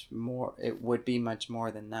much more, it would be much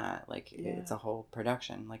more than that. Like it's a whole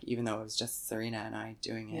production. Like even though it was just Serena and I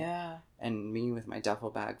doing it and me with my duffel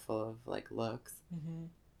bag full of like looks,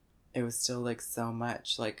 it was still like so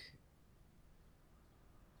much, like,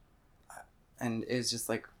 and it was just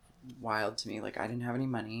like wild to me. Like I didn't have any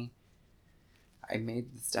money. I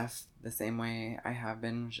made the stuff the same way I have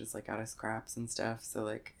been, which is like out of scraps and stuff. So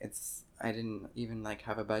like I didn't even like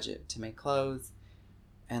have a budget to make clothes.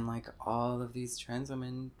 And like all of these trans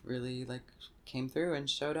women really like came through and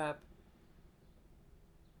showed up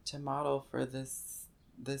to model for this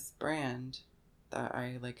brand that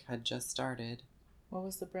I like had just started. What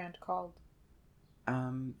was the brand called?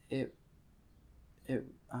 It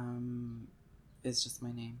is just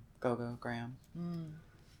my name, Gogo Graham.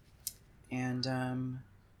 And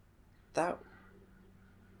that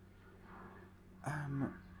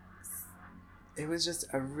it was just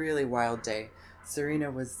a really wild day. Serena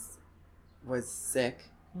was sick,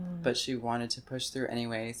 but she wanted to push through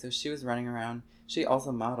anyway, so she was running around. She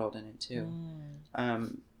also modeled in it too.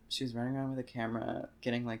 She was running around with a camera,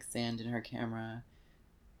 getting like sand in her camera,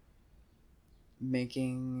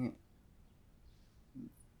 making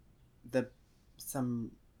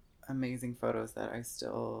some amazing photos that I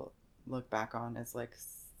still look back on as like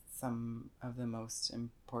some of the most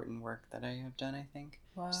important work that I have done, I think.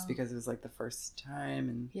 Wow. Just because it was like the first time,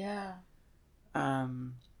 and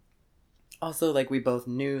also like we both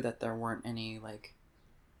knew that there weren't any like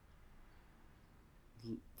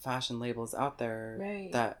fashion labels out there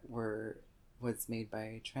that was made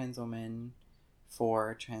by trans women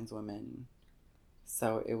for trans women.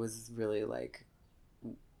 So it was really like,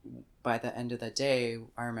 by the end of the day,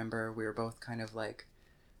 I remember we were both kind of like,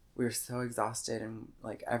 we were so exhausted, and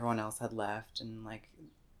like everyone else had left, and like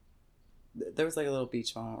there was like a little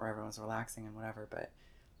beach moment where everyone was relaxing and whatever, but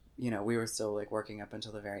you know, we were still like working up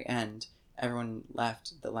until the very end. Everyone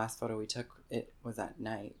left. The last photo we took, it was at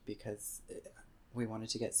night because we wanted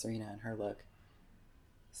to get Serena and her look.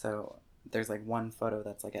 So there's like one photo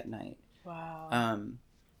that's like at night. Wow.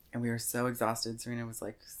 And we were so exhausted. Serena was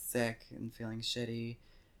like sick and feeling shitty,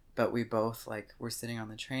 but we both like were sitting on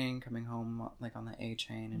the train coming home, like on the A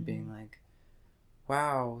train, and being like,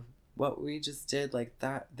 wow, what we just did, like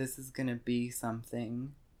that, this is gonna be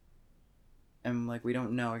something. And like we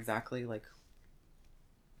don't know exactly like,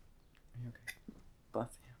 okay, bless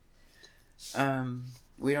you.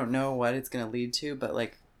 We don't know what it's gonna lead to, but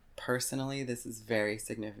like personally, this is very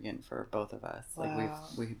significant for both of us. Wow.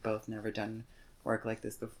 Like we've both never done work like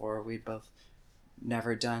this before. We'd both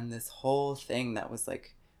never done this whole thing that was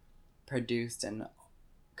like produced and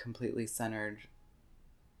completely centered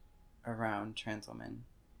around trans women.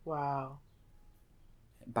 Wow.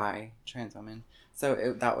 By trans women.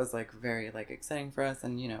 So that was like very like exciting for us,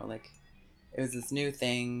 and you know, like it was this new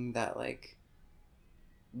thing that like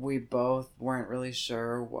we both weren't really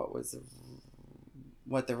sure what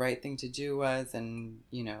the right thing to do was, and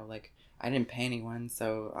you know, like I didn't pay anyone,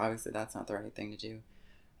 so obviously that's not the right thing to do.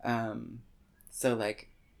 So like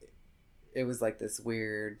it was like this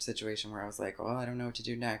weird situation where I was like, well, I don't know what to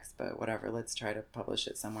do next, but whatever, let's try to publish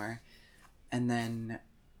it somewhere. And then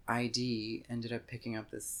ID ended up picking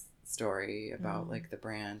up this story about like the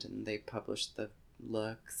brand, and they published the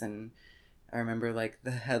looks, and I remember like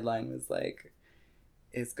the headline was like,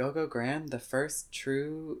 is Gogo Graham the first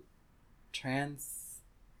true trans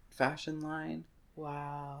fashion line?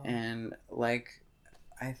 Wow. And like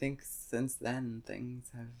I think since then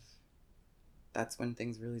that's when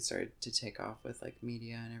things really started to take off with like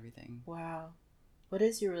media and everything. Wow. What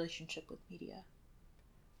is your relationship with media?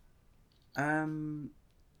 Um,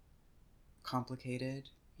 Complicated.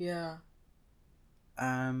 Yeah.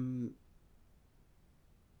 Um,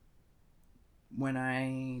 when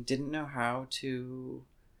I didn't know how to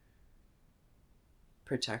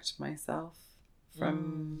protect myself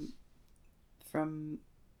from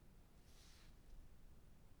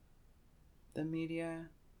the media,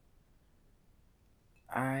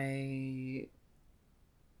 I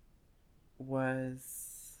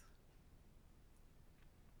was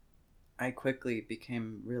I quickly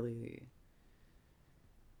became really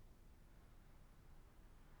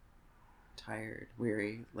tired,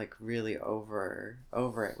 weary, like really over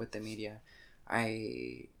it with the media.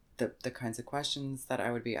 I the kinds of questions that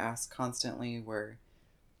I would be asked constantly were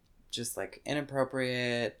just like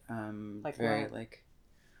inappropriate, Like very what? like,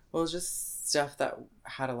 well, just stuff that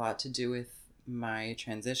had a lot to do with my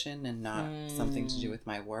transition and not something to do with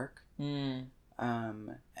my work. Mm.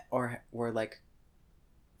 Um, or were like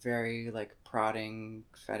very like prodding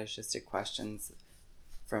fetishistic questions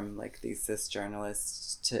from like these cis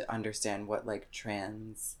journalists to understand what like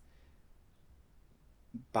trans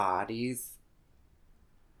bodies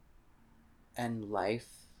and life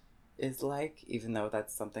is like, even though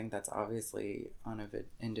that's something that's obviously on an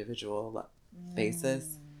individual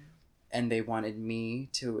basis. And they wanted me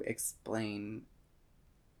to explain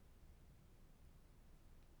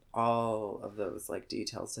all of those like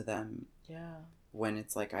details to them. Yeah. When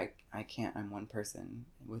it's like I can't, I'm one person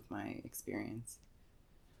with my experience.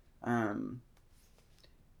 And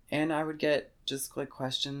I would get just like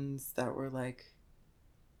questions that were like,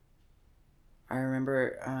 I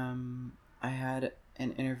remember I had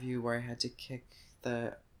an interview where I had to kick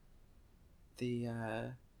the the uh,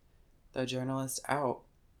 the journalist out.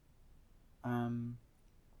 Um,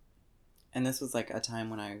 and this was like a time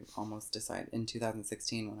when I almost decided in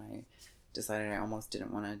 2016 when I decided I almost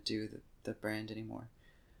didn't want to do the brand anymore.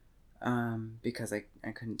 Because I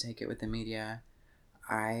couldn't take it with the media.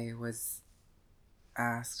 I was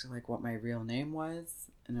asked like what my real name was,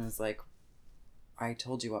 and it was like, I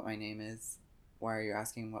told you what my name is. Why are you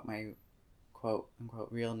asking what my quote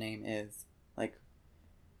unquote real name is? Like,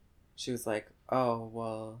 she was like, oh,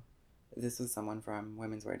 well, this was someone from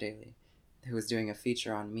Women's Wear Daily who was doing a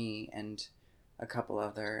feature on me and a couple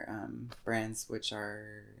other brands which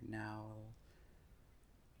are now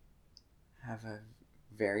have a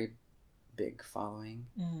very big following.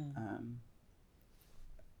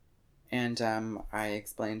 And I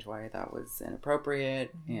explained why that was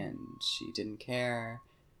inappropriate, and she didn't care,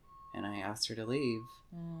 and I asked her to leave.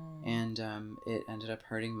 And it ended up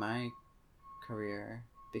hurting my career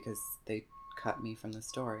because they cut me from the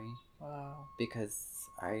story. Wow. Because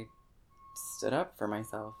I stood up for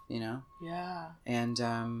myself, you know? Yeah. And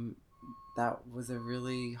that was a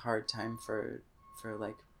really hard time for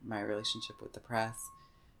like my relationship with the press.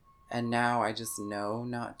 And now I just know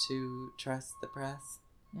not to trust the press.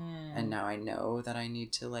 And now I know that I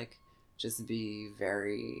need to like just be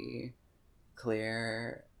very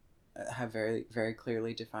clear, have very, very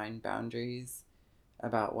clearly defined boundaries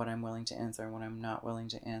about what I'm willing to answer and what I'm not willing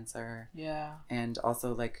to answer. Yeah. And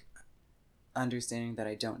also like understanding that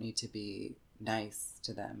I don't need to be nice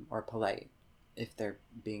to them or polite if they're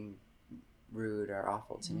being rude or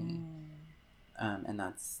awful to me. And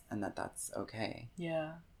that's okay.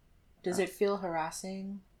 Yeah. Does it feel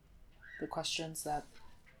harassing, the questions that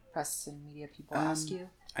press and media people ask you?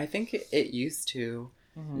 I think it used to.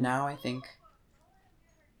 Now I think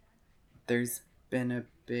there's been a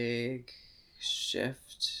big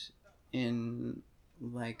shift in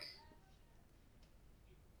like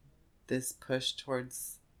this push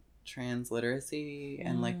towards trans literacy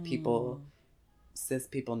and like people, cis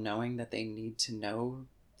people, knowing that they need to know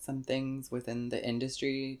some things within the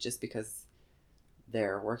industry just because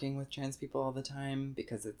they're working with trans people all the time,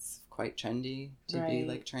 because it's quite trendy to be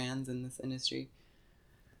like trans in this industry.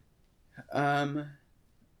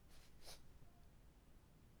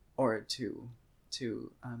 Or to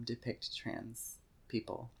depict trans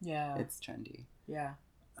people. Yeah. It's trendy. Yeah.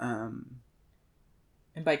 And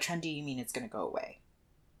by trendy, you mean it's going to go away?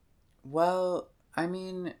 Well, I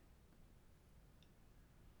mean,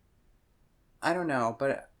 I don't know,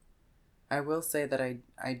 but I will say that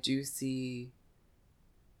I do see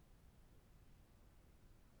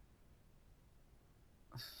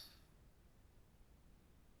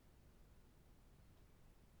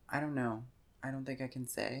I don't know. I don't think I can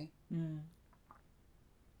say.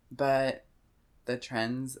 But the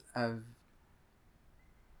trends of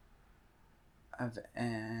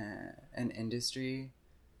an industry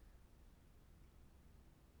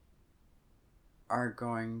are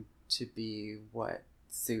going to be what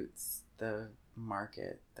suits the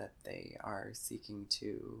market that they are seeking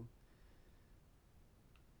to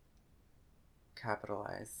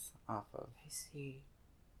capitalize off of. I see.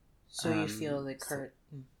 So you feel like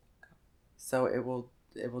So it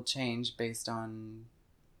will change based on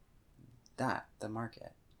the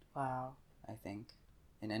market. Wow. I think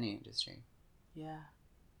in any industry. Yeah.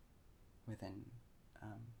 Within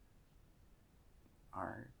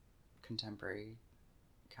our contemporary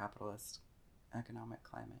capitalist economic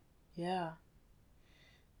climate. Yeah.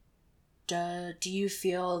 Do you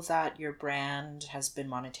feel that your brand has been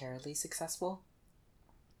monetarily successful?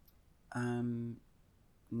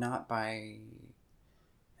 Not by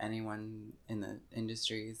anyone in the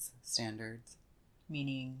industry's standards.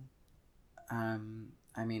 Meaning? I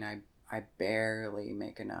mean, I barely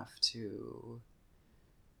make enough to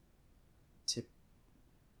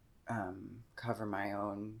cover my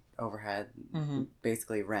own overhead,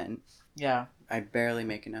 basically rent. Yeah. I barely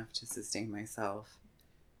make enough to sustain myself,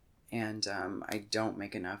 and I don't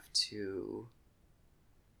make enough to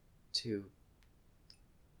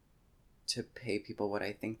pay people what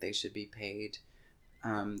I think they should be paid.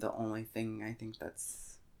 The only thing I think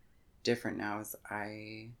that's different now is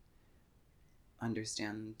I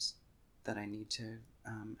understand that I need to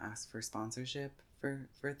ask for sponsorship for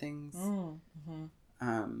things.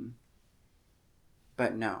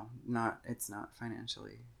 But no, it's not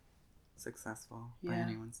financially successful by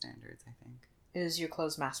anyone's standards, I think. Is your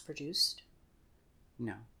clothes mass produced?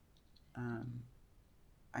 No.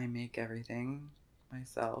 I make everything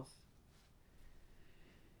myself.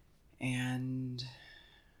 And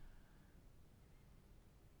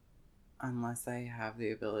unless I have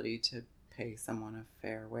the ability to pay someone a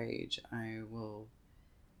fair wage, I will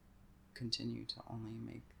continue to only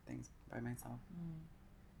make things by myself.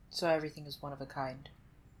 So everything is one of a kind.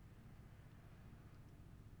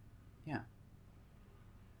 Yeah.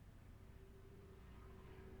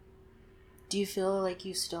 Do you feel like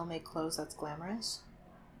you still make clothes that's glamorous?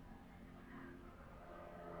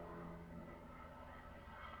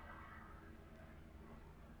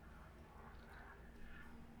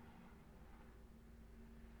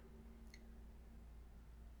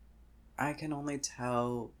 I can only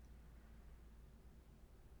tell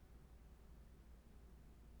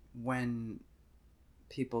when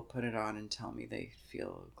people put it on and tell me they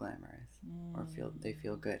feel glamorous or they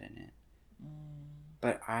feel good in it.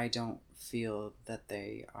 But I don't feel that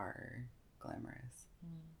they are glamorous.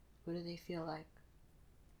 What do they feel like?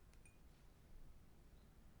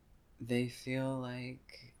 They feel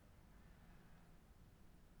like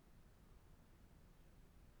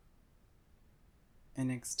an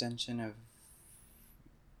extension of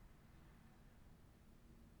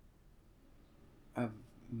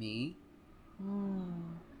me.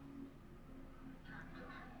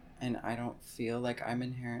 And I don't feel like I'm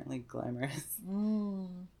inherently glamorous.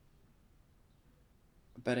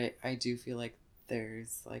 But I do feel like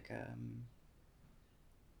there's like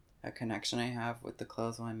a connection I have with the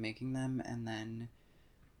clothes while I'm making them, and then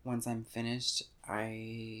once I'm finished,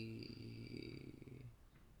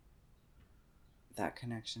 that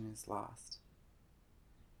connection is lost.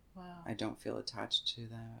 Wow. I don't feel attached to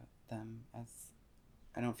them as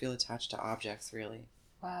I don't feel attached to objects really.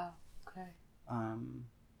 Wow. Okay.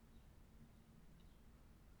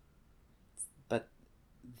 But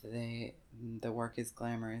the work is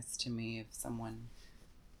glamorous to me if someone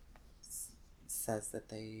says that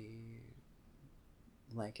they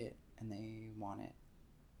like it and they want it,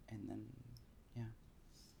 and then I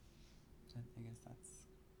guess that's.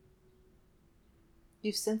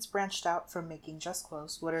 You've since branched out from making just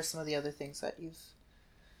clothes. What are some of the other things that you've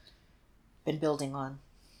been building on?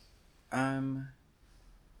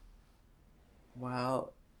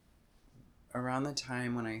 Well, around the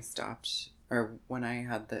time when I stopped, or when I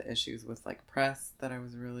had the issues with like press that I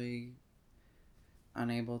was really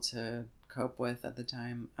unable to cope with at the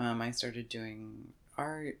time, I started doing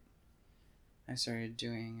art. I started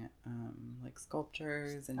doing like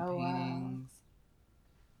sculptures and paintings. Wow.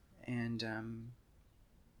 And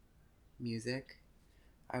music.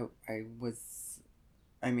 This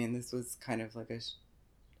was kind of like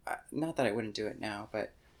not that I wouldn't do it now,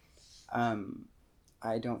 but I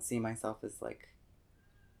don't see myself as like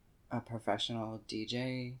a professional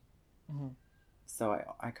DJ. So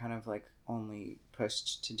I kind of like only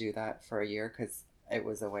pushed to do that for a year because it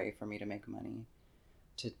was a way for me to make money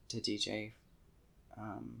to DJ.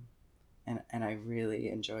 And I really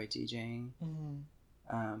enjoy DJing.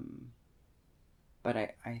 But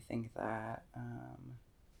I think that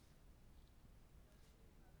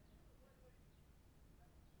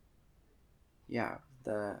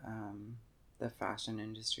the fashion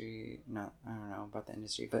industry, I don't know about the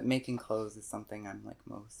industry, but making clothes is something I'm like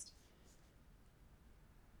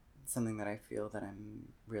something that I feel that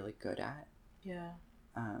I'm really good at. Yeah.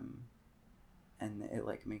 And it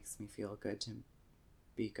like makes me feel good to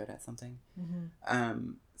be good at something.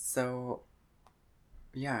 Mm-hmm. So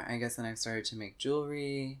yeah, I guess then I've started to make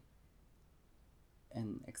jewelry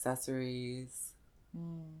and accessories,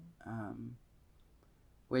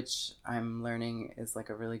 which I'm learning is like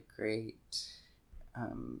a really great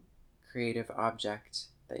creative object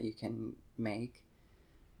that you can make,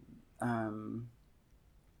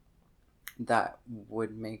 that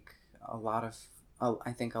would make a lot of,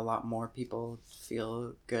 I think a lot more people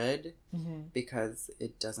feel good, Mm-hmm. because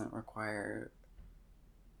it doesn't require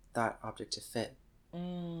that object to fit.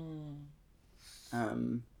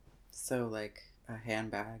 So like a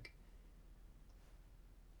handbag,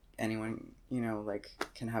 anyone, like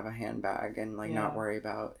can have a handbag and like not worry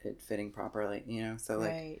about it fitting properly, so like,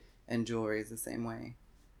 right. and jewelry is the same way.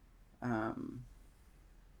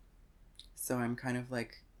 So I'm kind of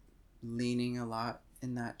like leaning a lot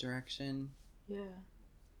in that direction. Yeah.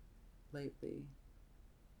 Lately.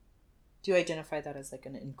 Do you identify that as like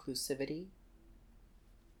an inclusivity?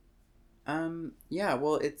 Yeah,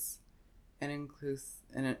 well, it's an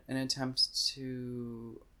attempt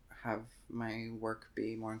to have my work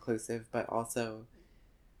be more inclusive, but also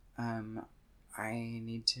I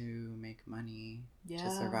need to make money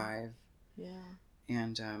to survive. Yeah.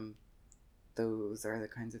 And those are the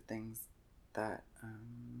kinds of things that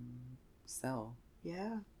sell.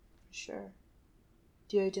 Yeah, for sure.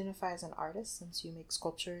 Do you identify as an artist since you make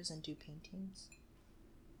sculptures and do paintings?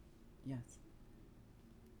 Yes.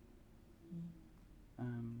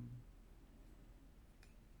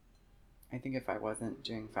 I think if I wasn't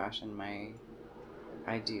doing fashion, my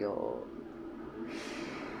ideal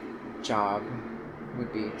job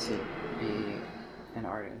would be to be an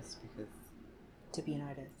artist, because To be an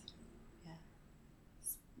artist. Yeah.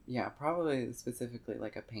 yeah, probably specifically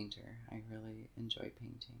like a painter. I really enjoy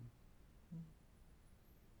painting.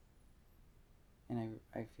 And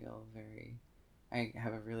I feel I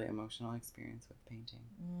have a really emotional experience with painting.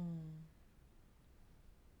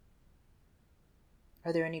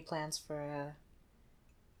 Are there any plans for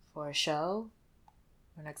a show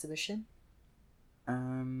or an exhibition?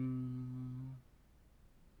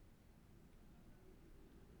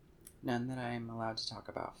 None that I'm allowed to talk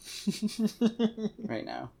about right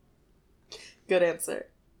now. Good answer.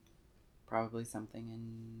 Probably something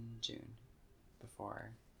in June,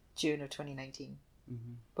 before June of 2019.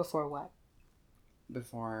 Mm-hmm. Before what?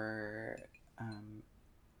 Before a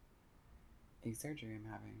surgery I'm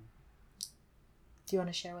having. Do you want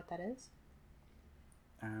to share what that is?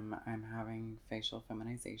 I'm having facial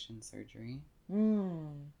feminization surgery.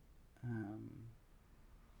 And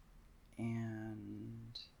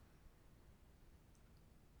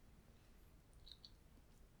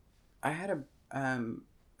I had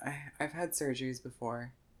I've had surgeries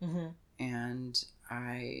before. Mm-hmm. And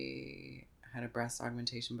I had a breast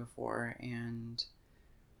augmentation before, and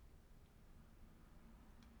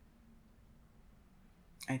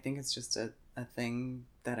I think it's just a thing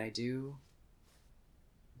that I do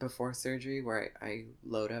before surgery, where I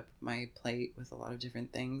load up my plate with a lot of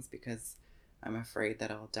different things, because I'm afraid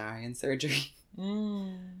that I'll die in surgery.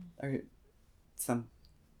 Or some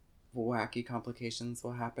wacky complications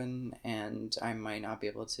will happen, and I might not be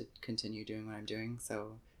able to continue doing what I'm doing,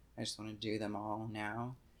 so I just want to do them all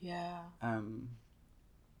now. Yeah.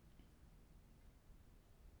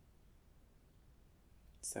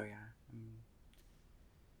 So yeah, I'm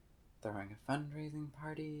throwing a fundraising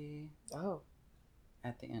party. Oh.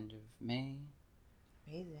 At the end of May.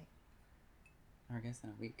 Amazing. Or I guess in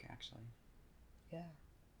a week, actually. Yeah.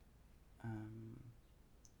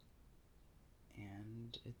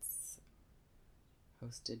 And it's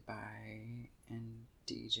hosted by and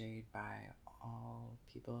DJ'd by all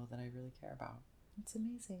people that I really care about. It's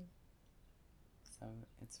amazing. So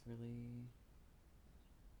it's really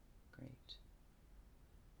great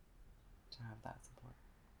to have that support.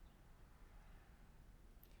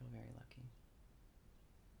 I feel very lucky.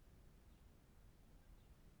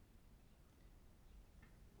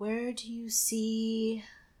 Where do you see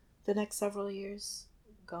the next several years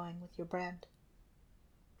going with your brand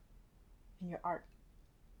and your art?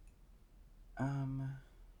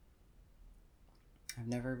 I've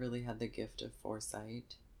never really had the gift of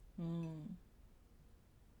foresight.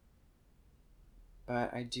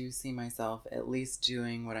 But I do see myself at least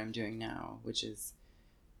doing what I'm doing now, which is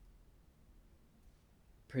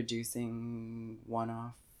producing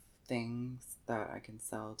one-off things that I can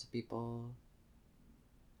sell to people,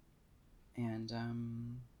 and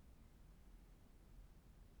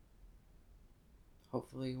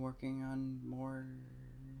hopefully working on more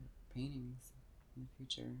paintings in the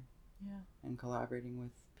future. Yeah. And collaborating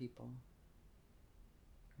with people.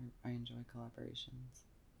 I enjoy collaborations.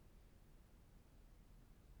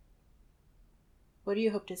 What do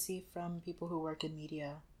you hope to see from people who work in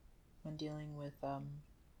media when dealing with,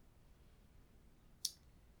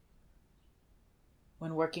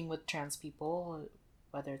 when working with trans people,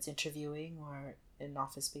 whether it's interviewing or in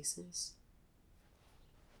office spaces?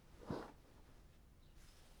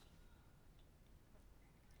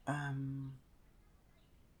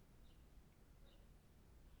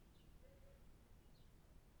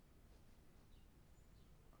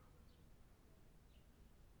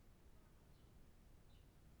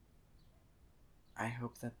 I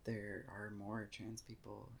hope that there are more trans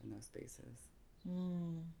people in those spaces.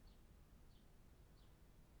 Mm.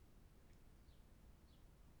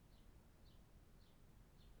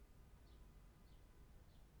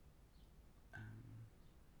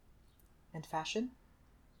 And fashion?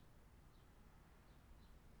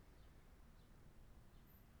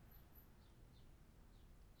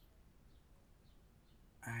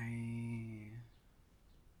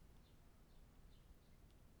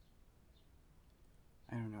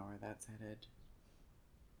 I don't know where that's headed.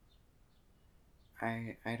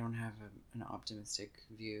 I don't have an optimistic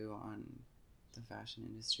view on the fashion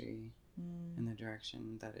industry and the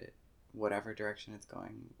direction that whatever direction it's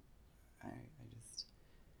going. I just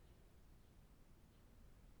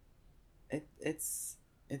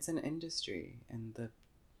it's an industry, and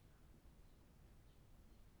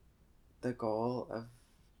the goal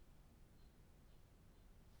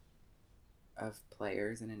of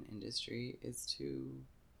players in an industry is to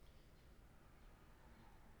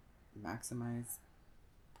maximize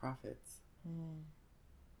profits.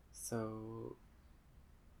 So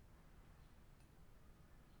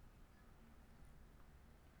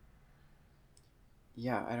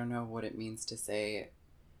yeah, I don't know what it means to say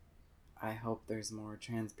I hope there's more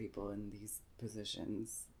trans people in these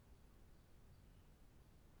positions,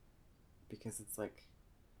 because it's like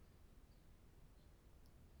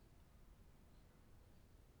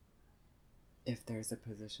if there's a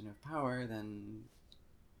position of power, then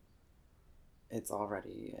it's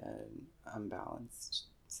already an unbalanced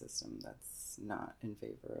system that's not in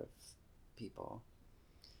favor of people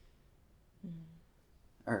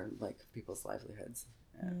or like people's livelihoods.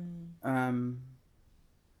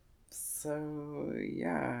 So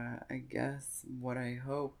yeah, I guess what I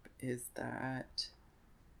hope is that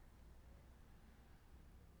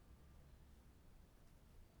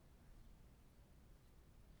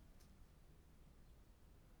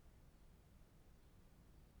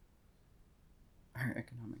our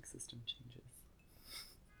economic system changes.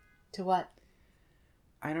 To what?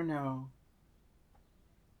 I don't know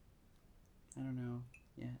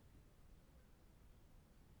yet.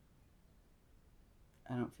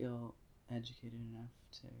 I don't feel educated enough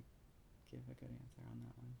to give a good answer on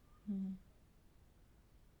that one.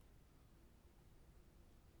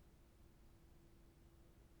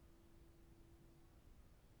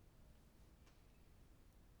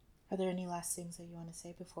 Are there any last things that you want to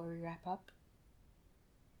say before we wrap up?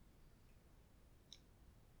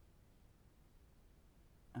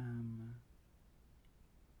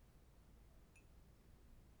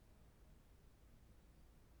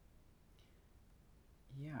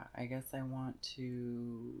 Yeah, I guess I want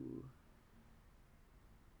to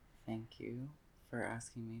thank you for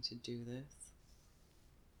asking me to do this.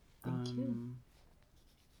 Thank you.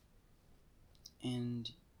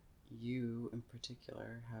 And you in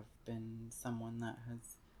particular have been someone that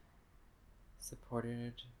has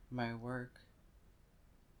supported my work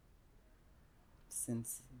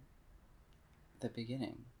since the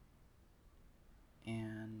beginning.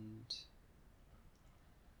 And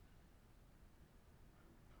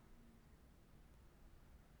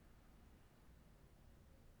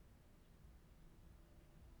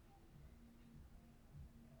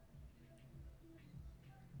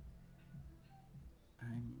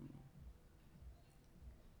I'm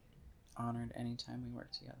honored anytime we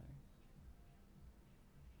work together.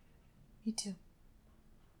 Me too.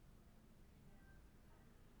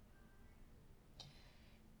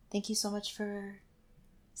 Thank you so much for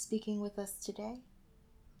speaking with us today.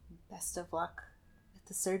 Best of luck with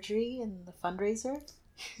the surgery and the fundraiser.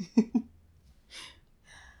 Thank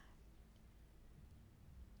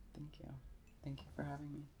you. Thank you for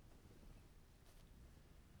having me.